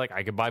would just be like,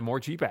 I could buy more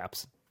cheap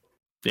apps?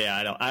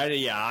 Yeah,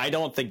 I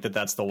don't think that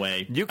that's the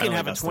way. You can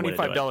have a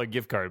 $25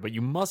 gift card, but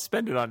you must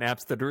spend it on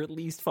apps that are at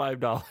least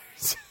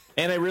 $5.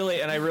 And I really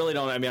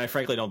don't. I mean, I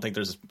frankly don't think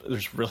there's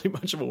really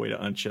much of a way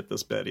to unshit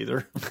this bet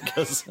either.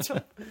 Because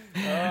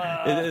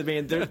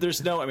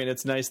there's no. I mean,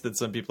 it's nice that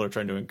some people are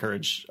trying to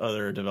encourage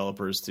other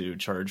developers to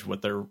charge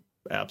what they're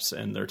apps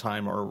and their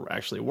time are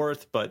actually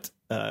worth. But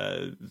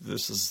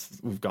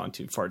we've gone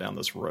too far down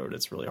this road.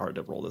 It's really hard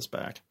to roll this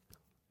back.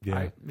 Yeah,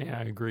 I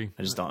agree.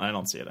 I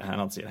don't see it. I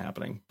don't see it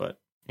happening. But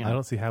I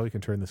don't see how we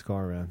can turn this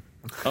car around.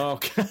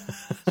 Okay.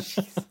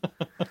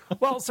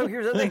 Well, so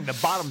here's the thing: the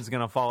bottom's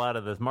going to fall out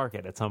of this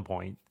market at some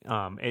point.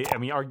 I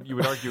mean, you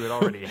would argue it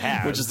already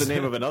has, Which is the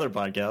name of another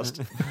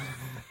podcast.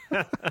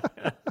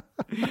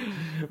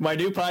 My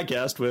new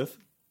podcast with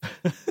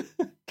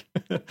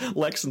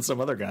Lex and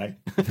some other guy.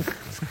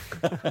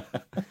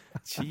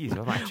 Jeez,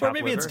 oh my Or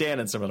maybe it's Dan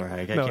and some other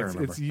guy. I can't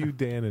remember. It's you,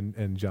 Dan,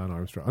 and John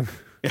Armstrong.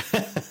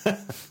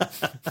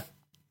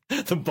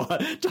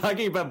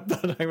 Talking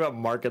about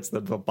markets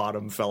that the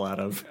bottom fell out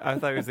of. I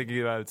thought he was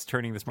thinking about it's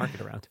turning this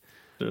market around.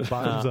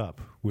 Bottoms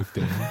up with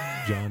Dan,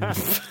 John, and Dan.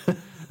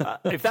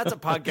 If that's a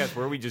podcast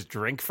where we just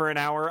drink for an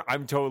hour,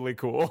 I'm totally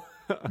cool.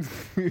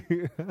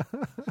 Tune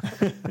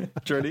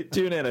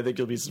in. I think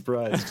you'll be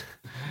surprised.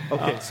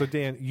 Okay, so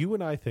Dan, you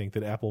and I think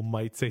that Apple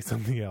might say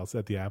something else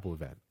at the Apple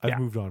event. I've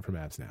moved on from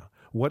apps now.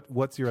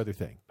 What's your other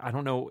thing? I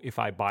don't know if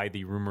I buy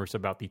the rumors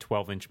about the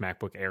 12-inch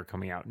MacBook Air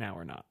coming out now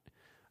or not.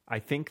 I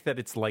think that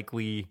it's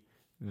likely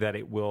that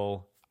it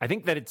will. I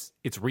think that it's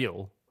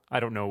real. I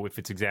don't know if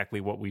it's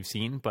exactly what we've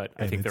seen, but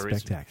I think there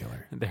is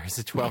spectacular. There's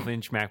a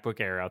 12-inch MacBook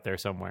Air out there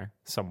somewhere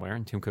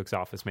in Tim Cook's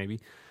office,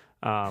 maybe.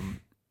 And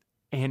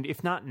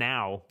if not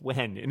now,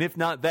 when? And if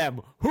not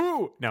them,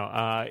 who?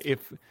 No.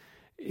 If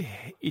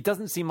it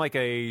doesn't seem like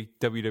a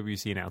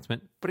WWDC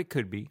announcement, but it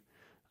could be.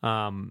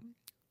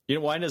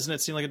 Why doesn't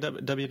it seem like a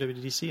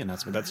WWDC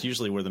announcement? That's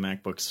usually where the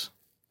MacBooks,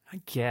 I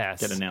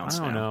guess, get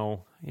announced. I don't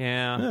know.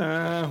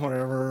 Yeah.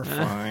 Whatever.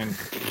 Fine.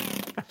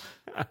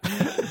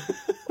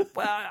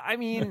 Well, I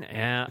mean,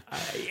 I'm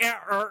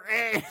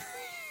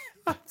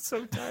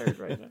so tired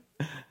right now.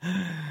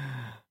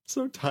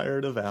 So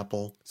tired of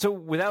Apple.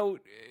 So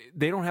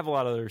they don't have a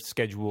lot of other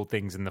scheduled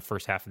things in the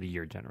first half of the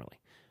year generally,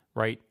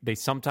 right? They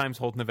sometimes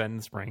hold an event in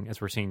the spring, as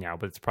we're seeing now,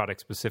 but it's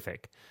product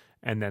specific.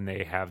 And then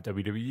they have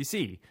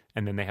WWDC,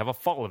 and then they have a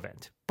fall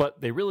event. But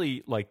they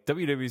really, like,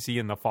 WWDC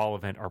and the fall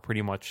event are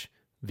pretty much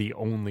the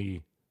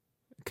only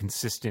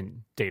consistent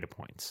data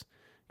points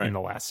in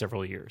the last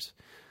several years.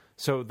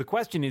 So the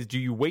question is, do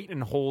you wait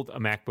and hold a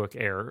MacBook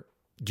Air?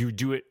 Do you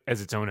do it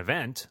as its own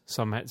event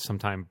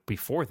sometime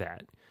before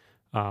that?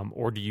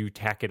 Or do you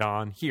tack it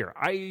on here?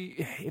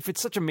 If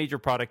it's such a major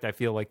product, I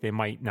feel like they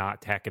might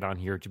not tack it on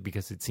here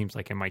because it seems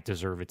like it might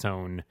deserve its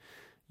own,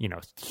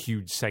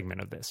 huge segment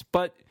of this.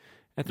 But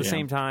at the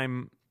same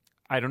time,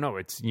 I don't know.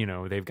 It's,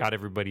 they've got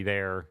everybody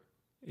there.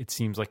 It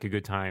seems like a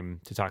good time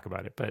to talk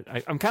about it. But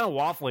I'm kind of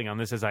waffling on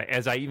this as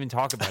I even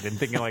talk about it and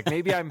thinking like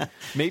maybe I'm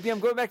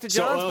going back to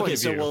John's point of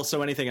view.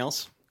 So anything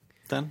else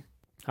then?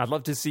 I'd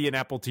love to see an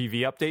Apple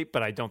TV update,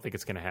 but I don't think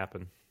it's going to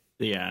happen.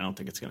 Yeah, I don't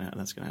think that's going to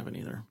happen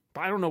either.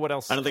 But I don't know what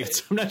else. I'm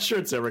not sure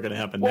it's ever going to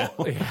happen now.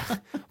 Yeah.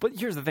 But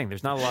here's the thing.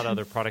 There's not a lot of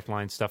other product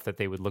line stuff that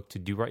they would look to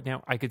do right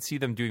now. I could see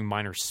them doing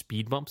minor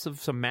speed bumps of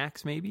some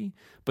Macs maybe.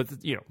 But,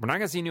 we're not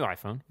going to see a new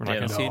iPhone. We're not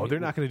going to see they're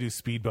not going to do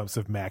speed bumps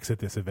of Macs at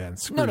this event.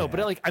 Screw that.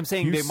 But I'm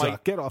saying you they suck.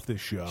 might. Get off this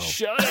show.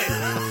 Shut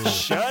it.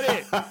 Shut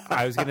it.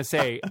 I was going to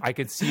say, I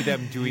could see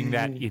them doing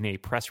that in a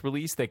press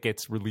release that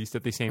gets released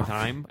at the same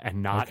time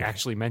and not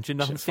actually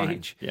mentioned on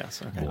stage. Fine.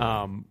 Yes. Okay.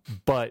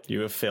 But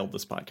you have failed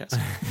this podcast.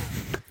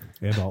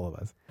 And all of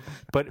us.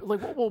 But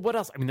what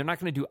else? I mean, they're not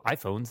going to do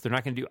iPhones. They're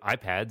not going to do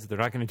iPads. They're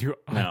not going to do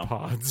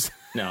iPods.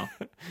 No.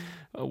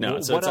 So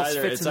what else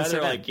fits it's in this either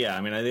event?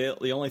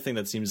 the only thing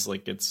that seems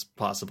like it's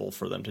possible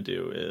for them to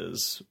do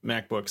is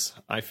MacBooks.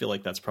 I feel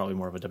like that's probably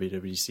more of a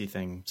WWDC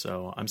thing.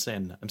 So I'm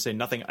saying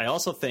nothing. I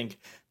also think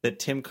that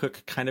Tim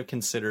Cook kind of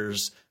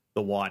considers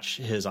the watch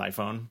his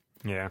iPhone.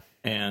 Yeah.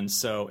 And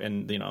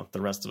the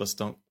rest of us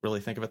don't really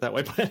think of it that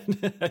way, but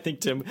I think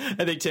Tim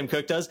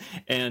Cook does,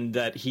 and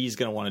that he's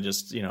going to want to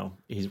just,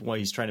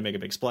 he's trying to make a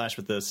big splash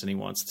with this, and he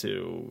wants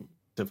to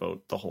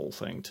devote the whole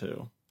thing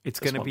to. It's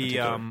going to be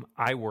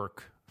iWork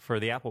for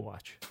the Apple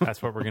Watch.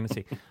 That's what we're going to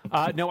see.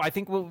 No, I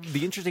think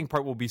the interesting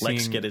part will be seeing.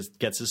 Lex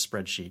gets his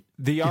spreadsheet.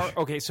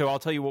 Okay, so I'll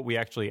tell you what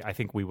I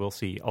think we will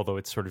see, although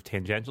it's sort of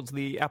tangential to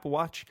the Apple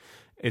Watch,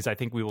 is I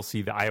think we will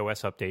see the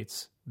iOS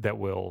updates that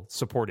will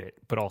support it,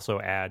 but also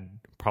add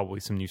probably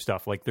some new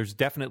stuff. Like there's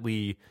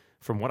definitely,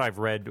 from what I've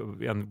read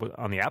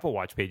on the Apple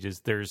Watch pages,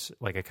 there's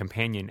like a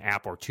companion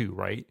app or two,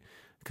 right?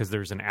 Because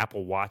there's an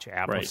Apple Watch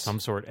app of some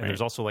sort, and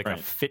there's also like a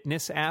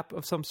fitness app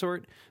of some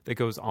sort that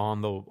goes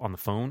on the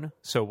phone.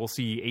 So we'll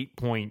see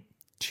 8.2,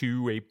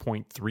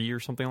 8.3 or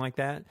something like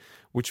that,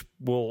 which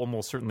will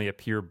almost certainly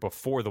appear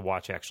before the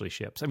watch actually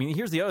ships. I mean,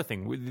 here's the other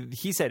thing.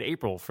 He said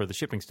April for the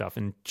shipping stuff,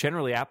 and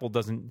generally Apple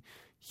doesn't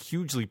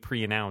hugely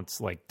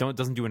pre-announce,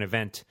 doesn't do an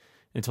event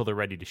until they're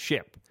ready to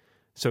ship.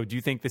 So do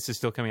you think this is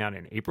still coming out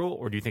in April,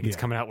 or do you think it's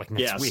coming out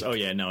next week? Oh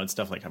yeah, no, it's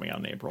definitely coming out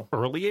in April.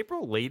 Early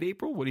April? Late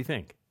April? What do you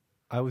think?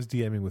 I was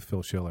DMing with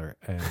Phil Schiller,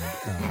 and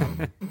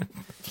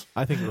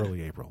I think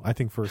early April. I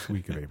think first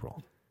week of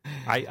April.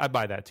 I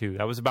buy that too.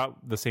 That was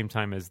about the same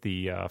time as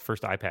the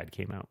first iPad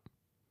came out.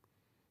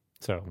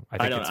 So I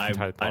think it's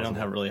entirely plausible. I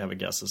don't really have a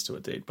guess as to a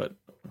date, but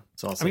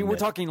So I'll say I mean, we're mid.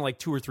 talking like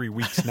 2 or 3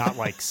 weeks, not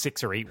like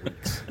 6 or 8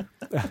 weeks.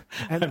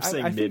 And I'm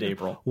saying think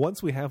mid-April.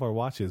 Once we have our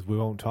watches, we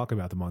won't talk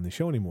about them on the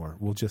show anymore.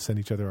 We'll just send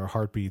each other our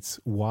heartbeats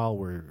while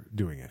we're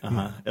doing it.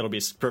 It'll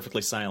be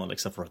perfectly silent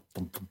except for a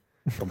thump, thump,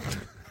 thump,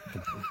 thump.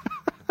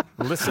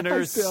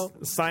 Listeners,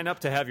 sign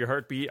up to have our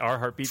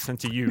heartbeat sent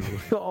to you.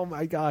 Oh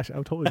my gosh,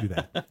 I'll totally do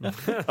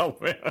that. Oh,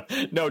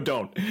 no,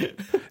 don't.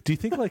 Do you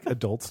think like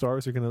adult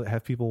stars are going to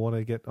have people want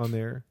to get on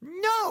their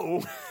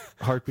No!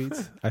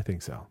 heartbeats? I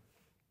think so.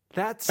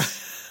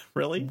 That's...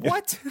 Really?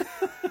 What? Yeah.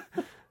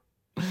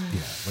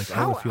 Like I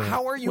have a feeling-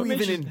 How are you What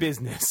makes even you- in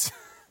business?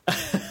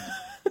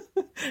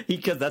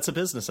 Because that's a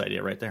business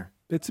idea right there.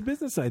 It's a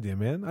business idea,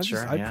 man. I'd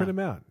Sure, print them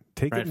out.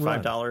 Take Right, it and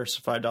run.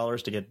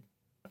 $5 to get.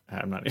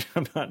 I'm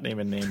not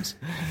naming names.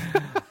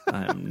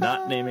 I'm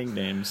not naming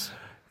names.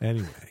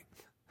 Anyway.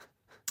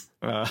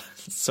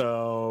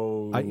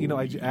 So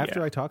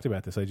After I talked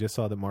about this, I just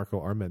saw that Marco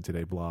Arment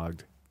today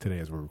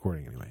as we're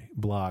recording anyway,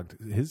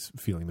 blogged his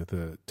feeling that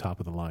the top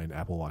of the line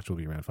Apple Watch will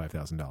be around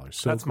 $5,000.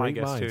 So That's my great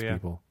guess, too, minds, yeah.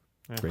 people.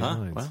 Great Huh?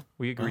 minds. Well,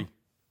 We agree.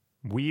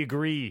 We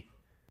agree.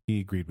 He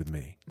agreed with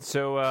me.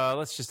 So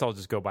let's all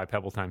just go buy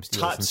Pebble Time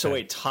Steels.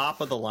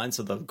 top of the line,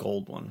 so the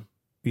gold one.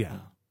 Yeah.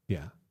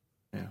 Yeah.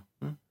 Yeah.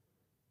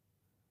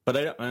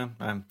 But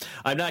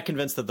I'm not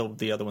convinced that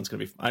the other one's going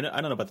to be. I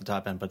don't know about the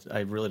top end, but I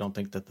really don't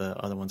think that the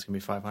other one's going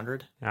to be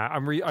 500.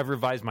 I've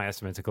revised my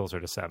estimate to closer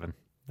to 7.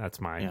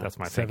 That's my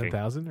thinking.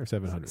 7,000 or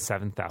 700?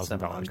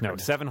 $7,000. No,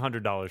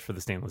 $700 for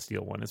the stainless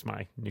steel one is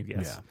my new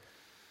guess. Yeah.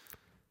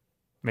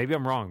 Maybe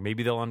I'm wrong.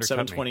 Maybe they'll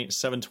undercut me.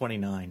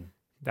 $729.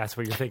 That's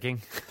what you're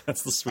thinking?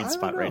 That's the sweet I don't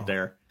spot right know.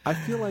 there. I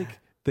feel like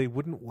they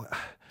wouldn't.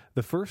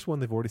 The first one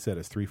they've already said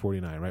is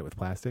 $349, right, with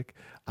plastic.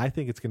 I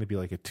think it's going to be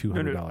like a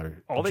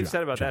 $200. All they've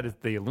said about that is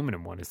the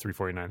aluminum one is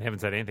 $349. They haven't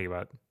said anything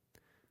about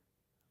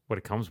what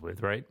it comes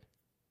with, right?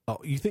 Oh,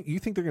 you think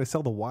they're going to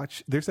sell the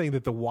watch? They're saying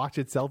that the watch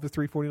itself is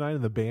 $349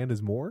 and the band is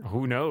more.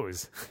 Who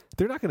knows?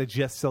 They're not going to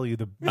just sell you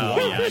the. Oh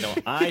yeah,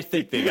 I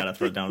think they got to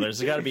throw it down.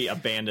 There's got to be a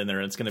band in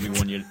there. It's going to be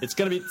one you. It's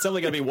going to be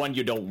something. Going to be one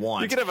you don't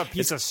want. You could have a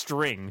piece of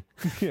string.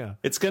 Yeah.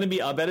 It's going to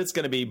be. I bet it's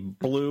going to be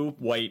blue,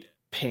 white,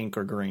 pink,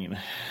 or green,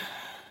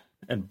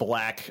 and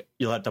black.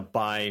 You'll have to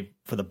buy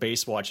for the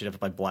base watch. You'd have to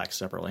buy black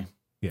separately.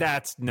 Yeah.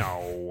 That's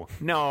no.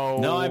 No,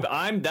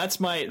 I'm. That's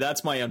my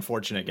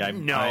unfortunate guy.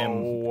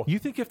 No. You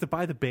think you have to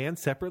buy the band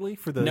separately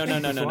for the?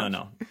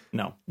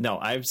 No.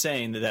 I'm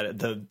saying that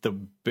the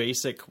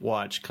basic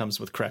watch comes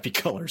with crappy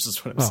colors.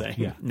 Is what I'm saying.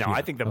 Yeah. No,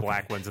 I think the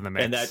black one's in the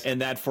mix. And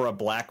that for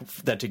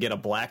to get a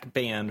black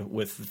band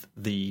with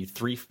the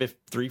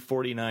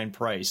 $349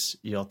 price,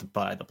 you have to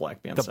buy the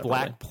black band. the separately.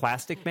 black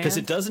plastic band? Because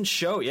it doesn't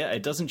show. Yeah,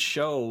 it doesn't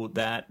show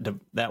that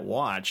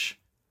watch,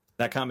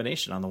 that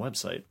combination on the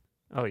website.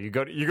 Oh, you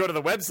go to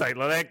the website,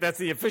 Lelek. That's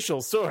the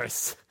official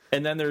source.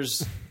 And then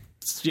there's,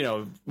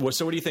 so what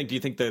do you think? Do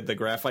you think the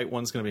graphite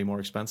one's going to be more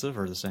expensive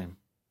or the same?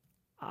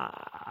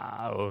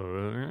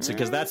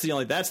 Because that's the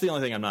only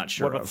thing I'm not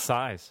sure What about of. the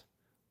size?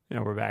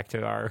 We're back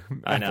to our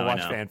I know, Apple Watch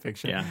I know. fan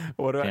fiction. Yeah.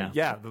 What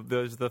about,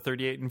 there's the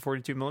 38 and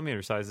 42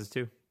 millimeter sizes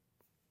too.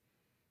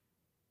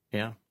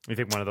 Yeah, You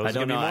think one of those? I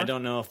don't is gonna know. Be more? I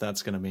don't know if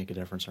that's going to make a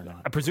difference or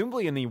not.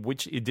 Presumably, in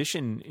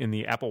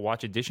the Apple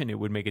Watch edition, it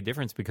would make a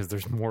difference because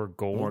there's more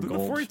gold in the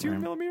gold, 42 right.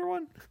 millimeter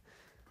one.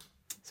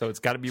 So it's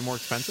got to be more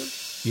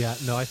expensive. Yeah.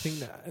 No, I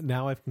think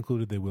now I've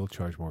concluded they will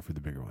charge more for the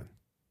bigger one.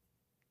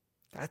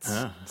 That's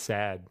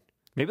sad.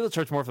 Maybe they'll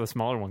charge more for the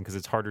smaller one because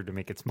it's harder to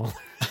make it smaller.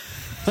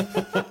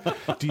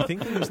 Do you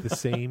think they use the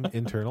same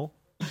internal,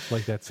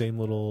 like that same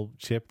little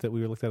chip that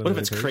we were looked at? What if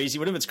it's crazy?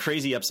 What if it's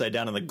crazy upside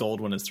down and the gold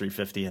one is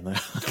 $350 and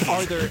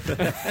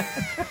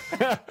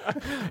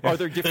Are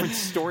there different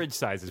storage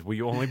sizes? Will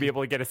you only be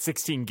able to get a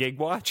 16 gig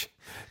watch?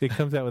 It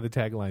comes out with the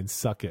tagline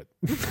 "Suck it."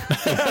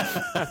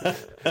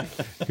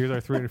 Here's our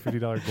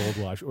 $350 gold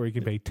watch, or you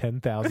can pay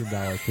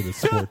 $10,000 for the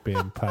sport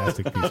band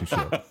plastic piece of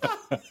shit.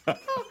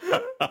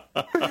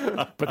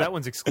 But that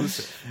one's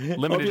exclusive,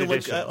 limited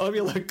edition. I hope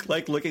you look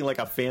like looking like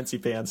a fancy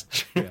pants.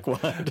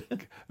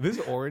 This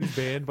orange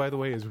band, by the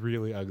way, is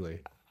really ugly.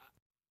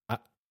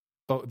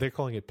 They're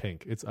calling it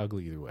pink. It's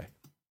ugly either way.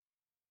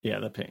 Yeah,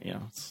 the pink.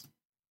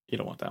 You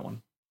don't want that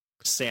one.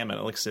 Salmon.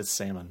 It's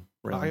salmon.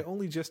 Really. I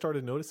only just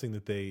started noticing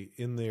that they,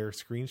 in their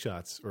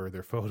screenshots or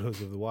their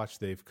photos of the watch,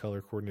 they've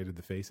color coordinated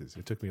the faces.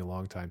 It took me a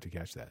long time to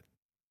catch that.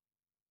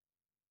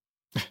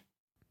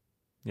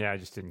 Yeah, I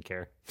just didn't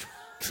care.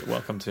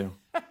 Welcome to.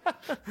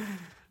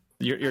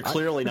 You're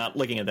clearly not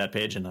looking at that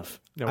page enough.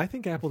 Nope. I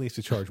think Apple needs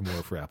to charge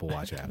more for Apple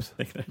Watch apps.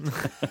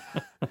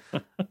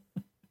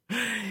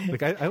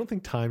 Like, I don't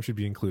think time should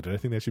be included. I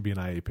think that should be an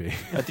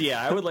IAP.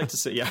 Yeah, I would like to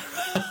say, yeah.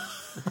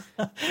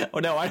 Oh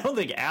no, I don't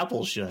think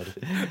Apple should.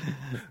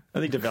 I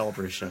think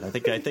developers should. I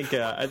think you're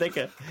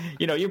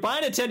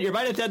buying a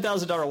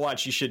 $10,000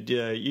 watch. You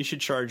should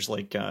charge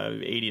like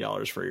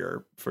 $80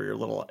 for your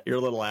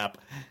little app.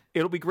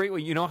 It'll be great.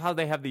 You know how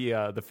they have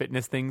the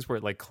fitness things where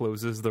it like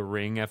closes the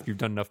ring after you've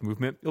done enough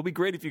movement. It'll be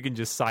great if you can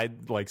just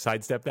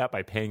sidestep that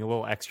by paying a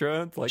little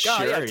extra. It's like, Sure,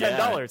 $10.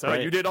 yeah, Oh,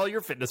 right. you did all your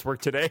fitness work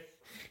today.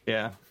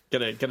 Yeah,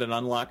 get an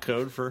unlock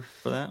code for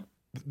that.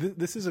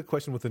 This is a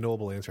question with a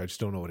knowable answer. I just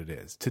don't know what it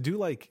is. To do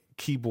like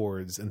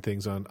keyboards and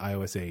things on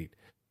iOS 8,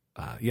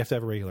 you have to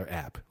have a regular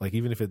app. Like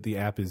even if the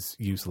app is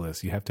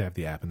useless, you have to have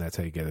the app, and that's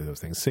how you get to those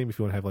things. Same if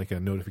you want to have like a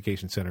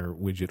notification center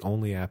widget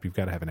only app, you've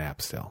got to have an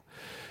app still.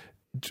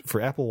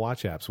 For Apple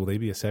Watch apps, will they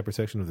be a separate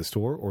section of the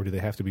store, or do they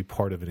have to be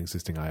part of an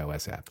existing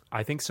iOS app?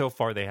 I think so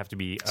far they have to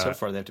be. So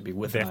far, they have to be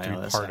with they an have to be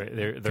iOS part app.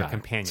 of their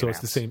companion. So it's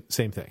apps. the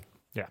same thing.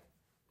 Yeah.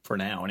 For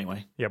now,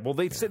 anyway. Yeah. Well,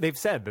 they've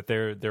said that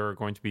there are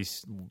going to be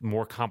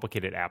more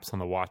complicated apps on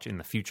the watch in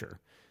the future,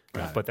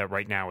 but that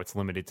right now it's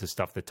limited to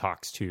stuff that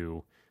talks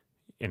to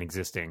an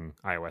existing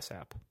iOS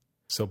app.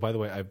 So, by the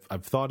way,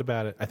 I've thought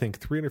about it. I think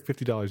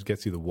 $350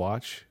 gets you the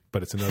watch,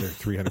 but it's another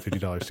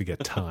 $350 to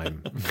get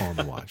time on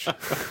the watch.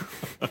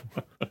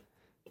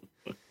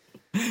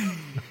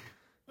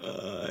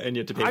 And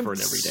you have to pay for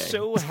it every day. I'm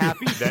so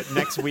happy that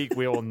next week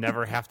we will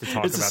never have to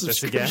talk about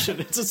this again.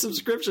 It's a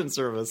subscription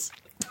service.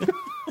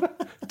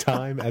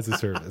 Time as a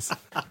service.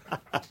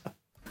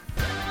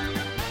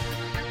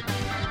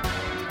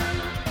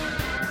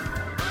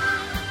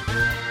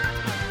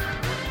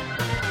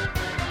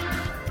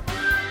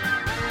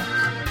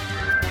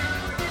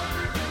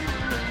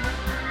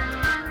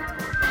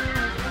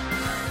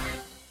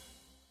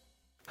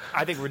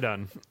 I think we're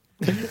done.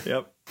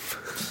 Yep.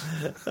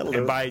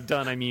 And by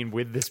done, I mean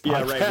with this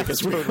podcast. Yeah, right.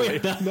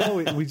 Because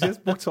No, we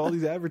just booked all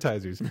these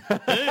advertisers.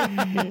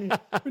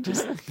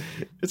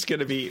 it's going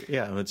to be,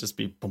 it'll just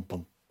be bum,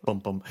 bum, bum,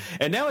 bum.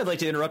 And now I'd like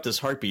to interrupt this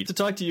heartbeat to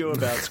talk to you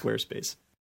about Squarespace.